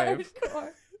 5, Hardcore.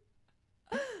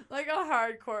 Like a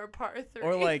hardcore par 3.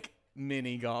 or like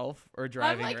mini golf or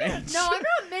driving I'm like range. No, I'm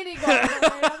not mini golf.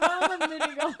 I'm not on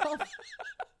mini golf.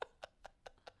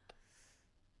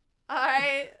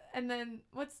 Alright, and then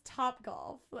what's top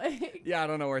golf? Like Yeah, I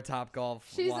don't know where Top Golf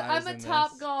lies I'm a in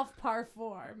top this. golf par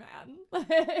 4, man.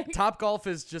 Like, Top Golf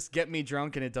is just get me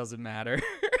drunk and it doesn't matter.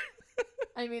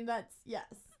 I mean that's yes.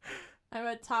 I'm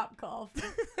a top golf.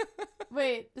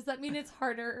 Wait, does that mean it's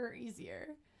harder or easier?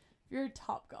 If you're a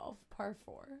top golf par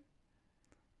 4.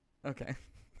 Okay.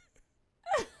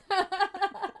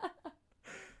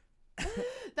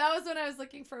 That was when I was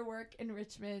looking for work in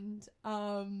Richmond.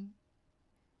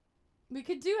 We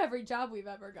could do every job we've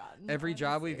ever gotten. Every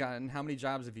job we've honestly. gotten, how many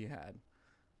jobs have you had?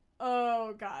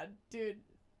 Oh God, dude.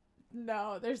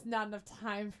 No, there's not enough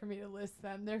time for me to list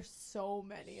them. There's so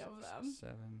many of them.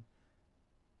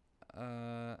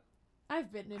 7.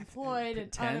 I've been employed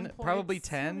and 10? unemployed Probably so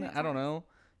 10? many I don't times. know.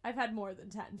 I've had more than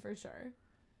 10 for sure.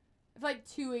 I've like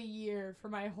 2 a year for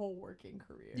my whole working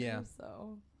career. Yeah.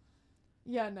 So,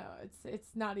 yeah, no, it's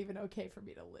not even okay for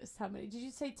me to list how many. Did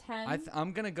you say 10?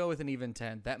 I'm going to go with an even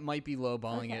 10. That might be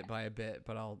lowballing Okay. it by a bit,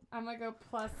 but I'll... I'm gonna go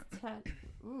plus 10.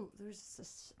 Ooh,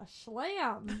 there's a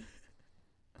schlam.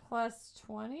 Plus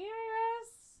 20, I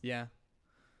guess. Yeah.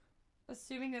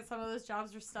 assuming that some of those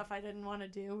jobs were stuff I didn't want to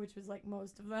do, which was like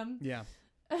most of them. Yeah.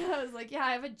 I was like, yeah,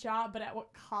 I have a job, but at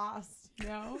what cost, you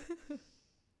know?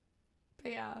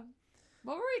 But yeah.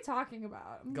 What were we talking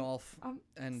about? Golf. I'm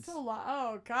and so lost.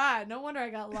 Oh, God. No wonder I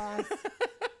got lost.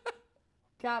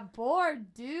 Got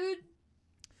bored, dude.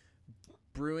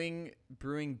 brewing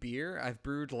beer. I've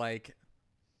brewed like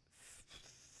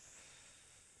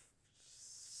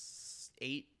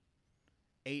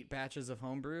 8 batches of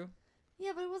homebrew.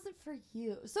 Yeah, but it wasn't for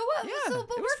you. So what? Yeah, but it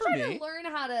was we're for trying me. to learn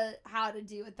how to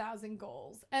do 1,000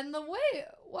 goals, and the way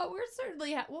what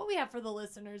we have for the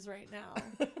listeners right now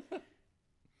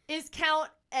is count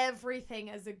everything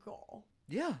as a goal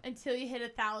Yeah. until you hit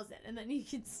 1,000, and then you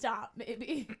can stop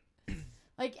maybe.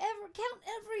 Like count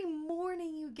every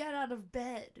morning you get out of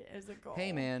bed as a goal.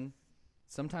 Hey man,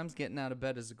 sometimes getting out of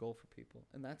bed is a goal for people,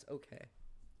 and that's okay.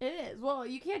 It is. Well,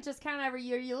 you can't just count every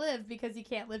year you live because you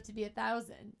can't live to be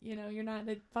 1,000. You know, you're not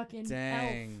a fucking elf.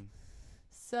 Dang.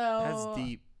 So That's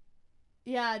deep.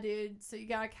 Yeah, dude. So you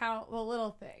gotta count the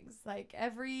little things, like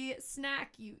every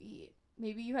snack you eat.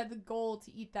 Maybe you had the goal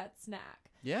to eat that snack.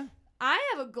 Yeah. I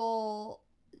have a goal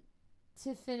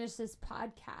to finish this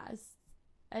podcast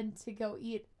and to go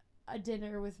eat a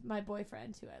dinner with my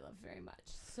boyfriend, who I love very much.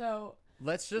 So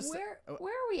Let's just. where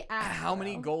are we at? How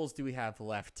many bro? goals do we have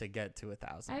left to get to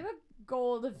 1,000? I have a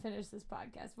goal to finish this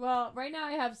podcast. Well, right now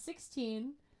I have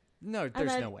 16. No, And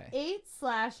there's I no have way. 8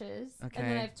 slashes. And then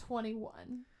Okay. I have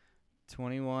 21.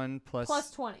 21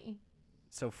 Plus 20.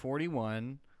 So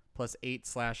 41 plus 8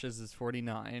 slashes is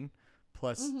 49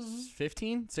 plus Mhm.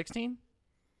 15, 16?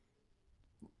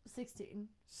 16.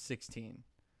 16.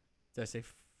 Did I say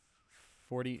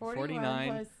 40, 41 49?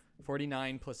 plus...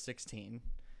 49 plus 16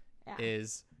 Yeah.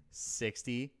 is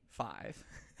 65.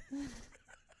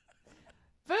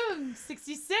 Boom!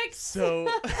 66! So,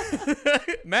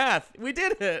 math, we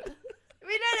did it.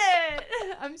 We did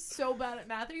it! I'm so bad at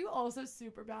math. Are you also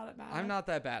super bad at math? I'm not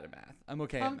that bad at math. I'm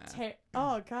okay at math.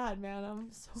 Oh, God, man.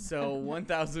 I'm so bad So at math.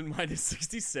 1,000 minus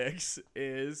 66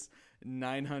 is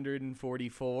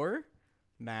 944.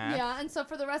 Math. Yeah, and so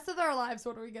for the rest of our lives,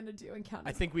 what are we going to do and count?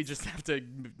 I think we just have to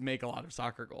make a lot of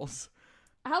soccer goals.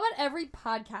 How about every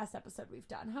podcast episode we've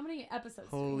done? How many episodes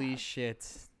do we Holy have?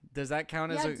 shit. Does that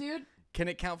count as Yeah, a... dude. Can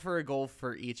it count for a goal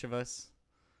for each of us?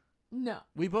 No.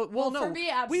 We both... Well, Well, no. for me, we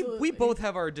absolutely. both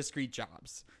have our discrete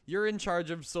jobs. You're in charge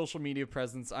of social media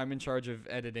presence. I'm in charge of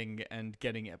editing and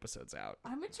getting episodes out.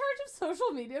 I'm in charge of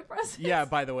social media presence. Yeah,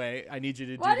 by the way, I need you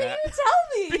to do Why that.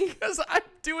 didn't you tell me? Because I'm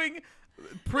doing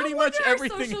pretty No much wonder our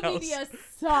everything social else. media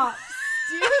sucks,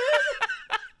 dude.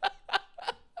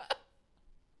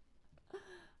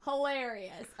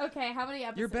 Hilarious. Okay, how many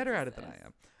episodes? You're better is at it than this?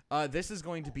 I am. This is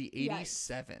going to be Yikes.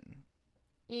 87.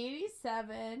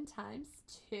 87 times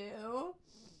 2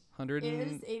 100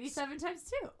 is 87 times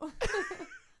 2.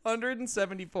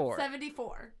 174.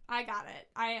 74. I got it.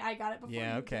 I got it before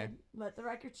Yeah, you okay. did. Let the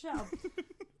record show.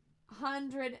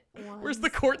 101. Where's the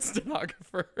court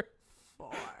stenographer?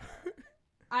 4.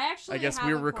 I actually I guess have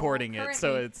we're a goal recording it, so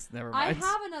currently. it's never I mind.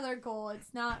 have another goal.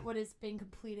 It's not what has been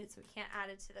completed, so we can't add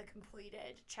it to the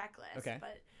completed checklist. Okay.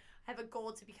 But I have a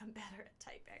goal to become better at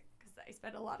typing because I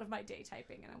spend a lot of my day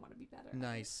typing and I want to be better. at it.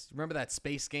 Nice. Remember that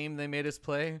space game they made us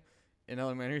play in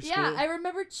elementary school? Yeah, I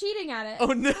remember cheating at it.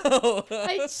 Oh no!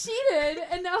 I cheated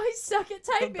and now I suck at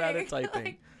I'm typing. bad at typing.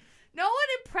 Like, no one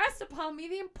impressed upon me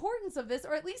the importance of this,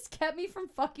 or at least kept me from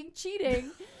fucking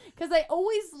cheating. Because I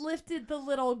always lifted the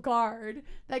little guard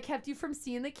that kept you from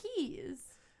seeing the keys.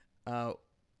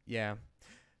 Yeah.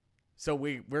 So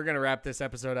we're gonna wrap this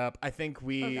episode up. I think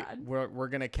God. we're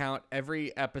gonna count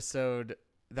every episode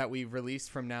that we release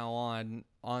from now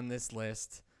on this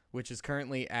list, which is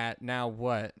currently at now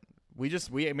what? We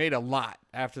made a lot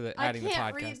after the I adding the podcast.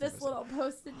 can't read this episode. little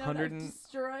post-it note I've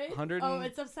destroyed. 100 Oh,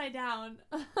 it's upside down.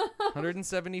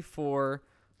 174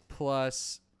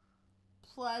 plus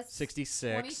Plus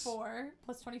 66 24.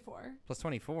 Plus 24. plus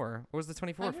 24. What was the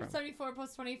 24 from? 174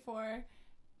 plus 24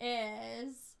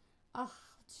 is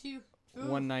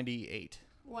 198.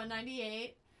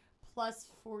 198 plus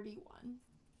 41.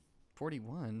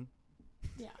 41.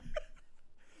 Yeah.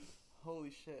 Holy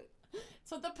shit.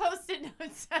 That's what the post-it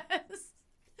note says.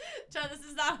 John, this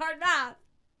is not hard math.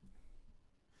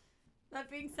 That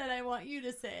being said, I want you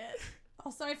to say it.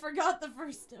 Also, I forgot the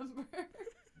first number.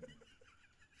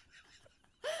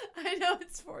 I know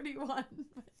it's 41,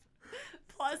 but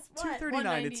plus what?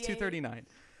 239. It's 239.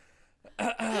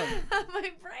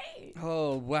 My brain.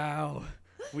 Oh, wow.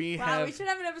 We Wow, have we should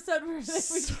have an episode where we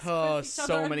just quiz each other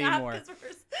so on many math more. 'cause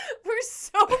We're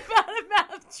so bad at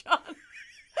math, John.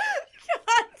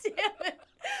 God damn it.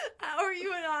 How are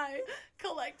you and I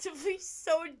collectively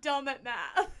so dumb at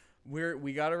math?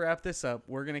 we got to wrap this up.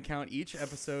 We're going to count each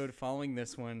episode following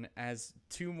this one as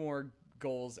 2 more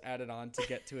goals added on to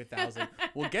get to 1,000.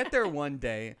 We'll get there one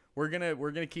day. We're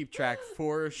gonna keep track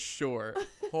for sure.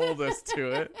 Hold us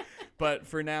to it. But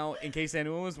for now, in case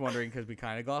anyone was wondering, because we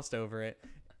kind of glossed over it,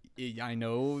 I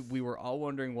know we were all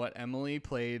wondering what Emily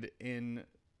played in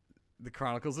the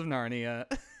Chronicles of Narnia.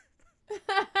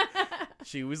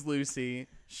 She was Lucy.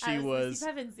 She was Lucy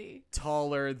Pevensey.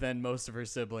 taller than most of her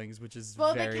siblings, which is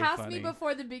Well, very they cast funny. me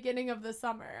before the beginning of the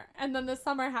summer, and then the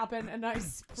summer happened, and I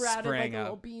sprouted Sprang like a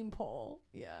little up. beanpole.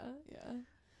 Yeah.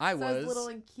 I So I was was. little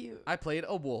and cute. I played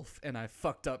a wolf, and I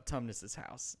fucked up Tumnus's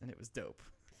house, and it was dope.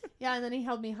 Yeah, and then he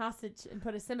held me hostage and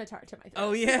put a scimitar to my throat.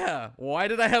 Oh yeah, why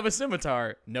did I have a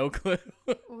scimitar? No clue.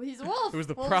 Well, he's a wolf. It was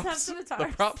the Wolves have props. The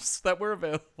scimitars. props that were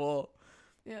available.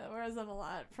 Yeah, whereas I'm a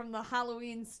lot from the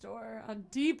Halloween store on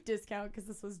deep discount because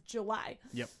this was July.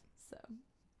 Yep. So,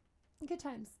 good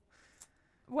times.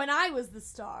 When I was the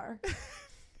star.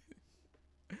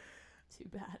 Too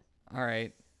bad. All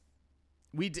right.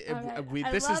 We did. All right, We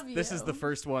I this is love this is the you.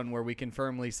 first one where we can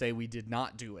firmly say we did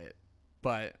not do it,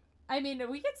 but I mean,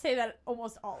 we could say that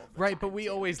almost all of the right. time, But we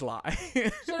too. always lie.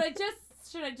 Should I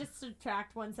just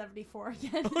subtract 174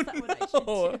 again? Is that what I should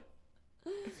no.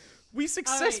 do? We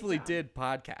successfully John. did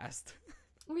podcast.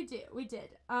 We did.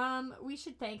 We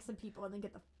should thank some people and then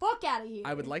get the fuck out of here.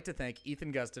 I would like to thank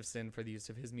Ethan Gustafson for the use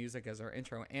of his music as our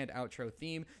intro and outro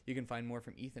theme. You can find more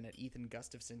from Ethan at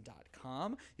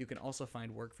ethangustafson.com. You can also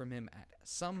find work from him at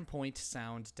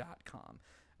somepointsound.com.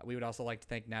 We would also like to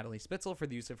thank Natalie Spitzel for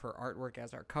the use of her artwork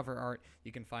as our cover art.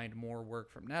 You can find more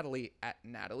work from Natalie at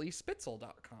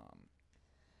nataliespitzel.com.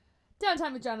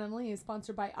 Downtime with John and Emily is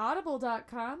sponsored by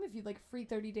Audible.com. If you'd like a free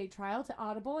 30-day trial to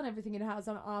Audible and everything it has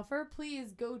on offer,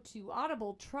 please go to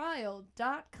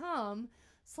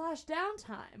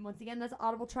audibletrial.com/downtime. Once again, that's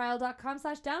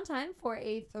audibletrial.com/downtime for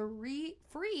a free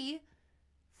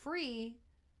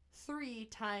 3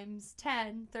 times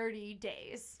 10, 30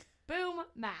 days. Boom,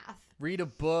 math. Read a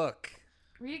book.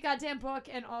 Read a goddamn book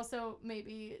and also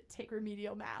maybe take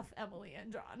remedial math, Emily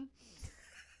and John.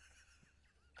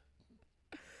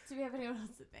 Do we have anyone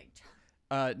else to thank,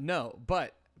 John? No,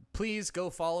 but please go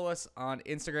follow us on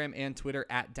Instagram and Twitter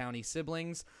at Downey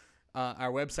Siblings.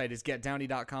 Our website is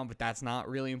getdowney.com, but that's not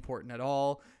really important at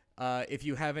all. If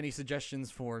you have any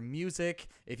suggestions for music,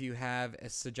 if you have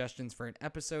suggestions for an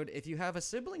episode, if you have a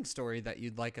sibling story that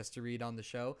you'd like us to read on the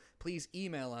show, please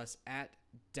email us at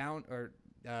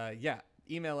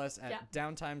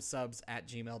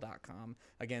downtimesubs@gmail.com.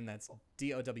 Again, that's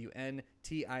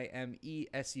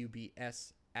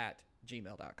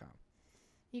DOWNTIMESUBS@gmail.com.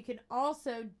 You can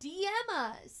also DM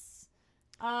us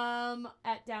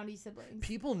at Downey Siblings.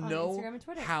 People on know Instagram and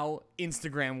Twitter. how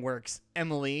Instagram works,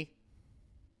 Emily.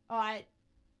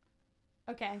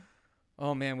 Okay.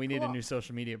 Oh man, we need a Cool. new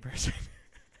social media person.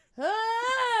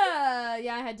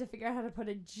 Yeah, I had to figure out how to put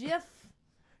a GIF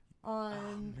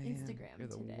on Man, Instagram you're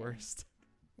the today. worst.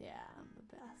 Yeah, I'm the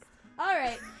best. All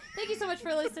right. Thank you so much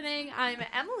for listening. I'm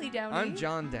Emily Downey. I'm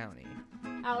John Downey.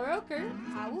 Al Roker.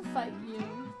 I will fight you.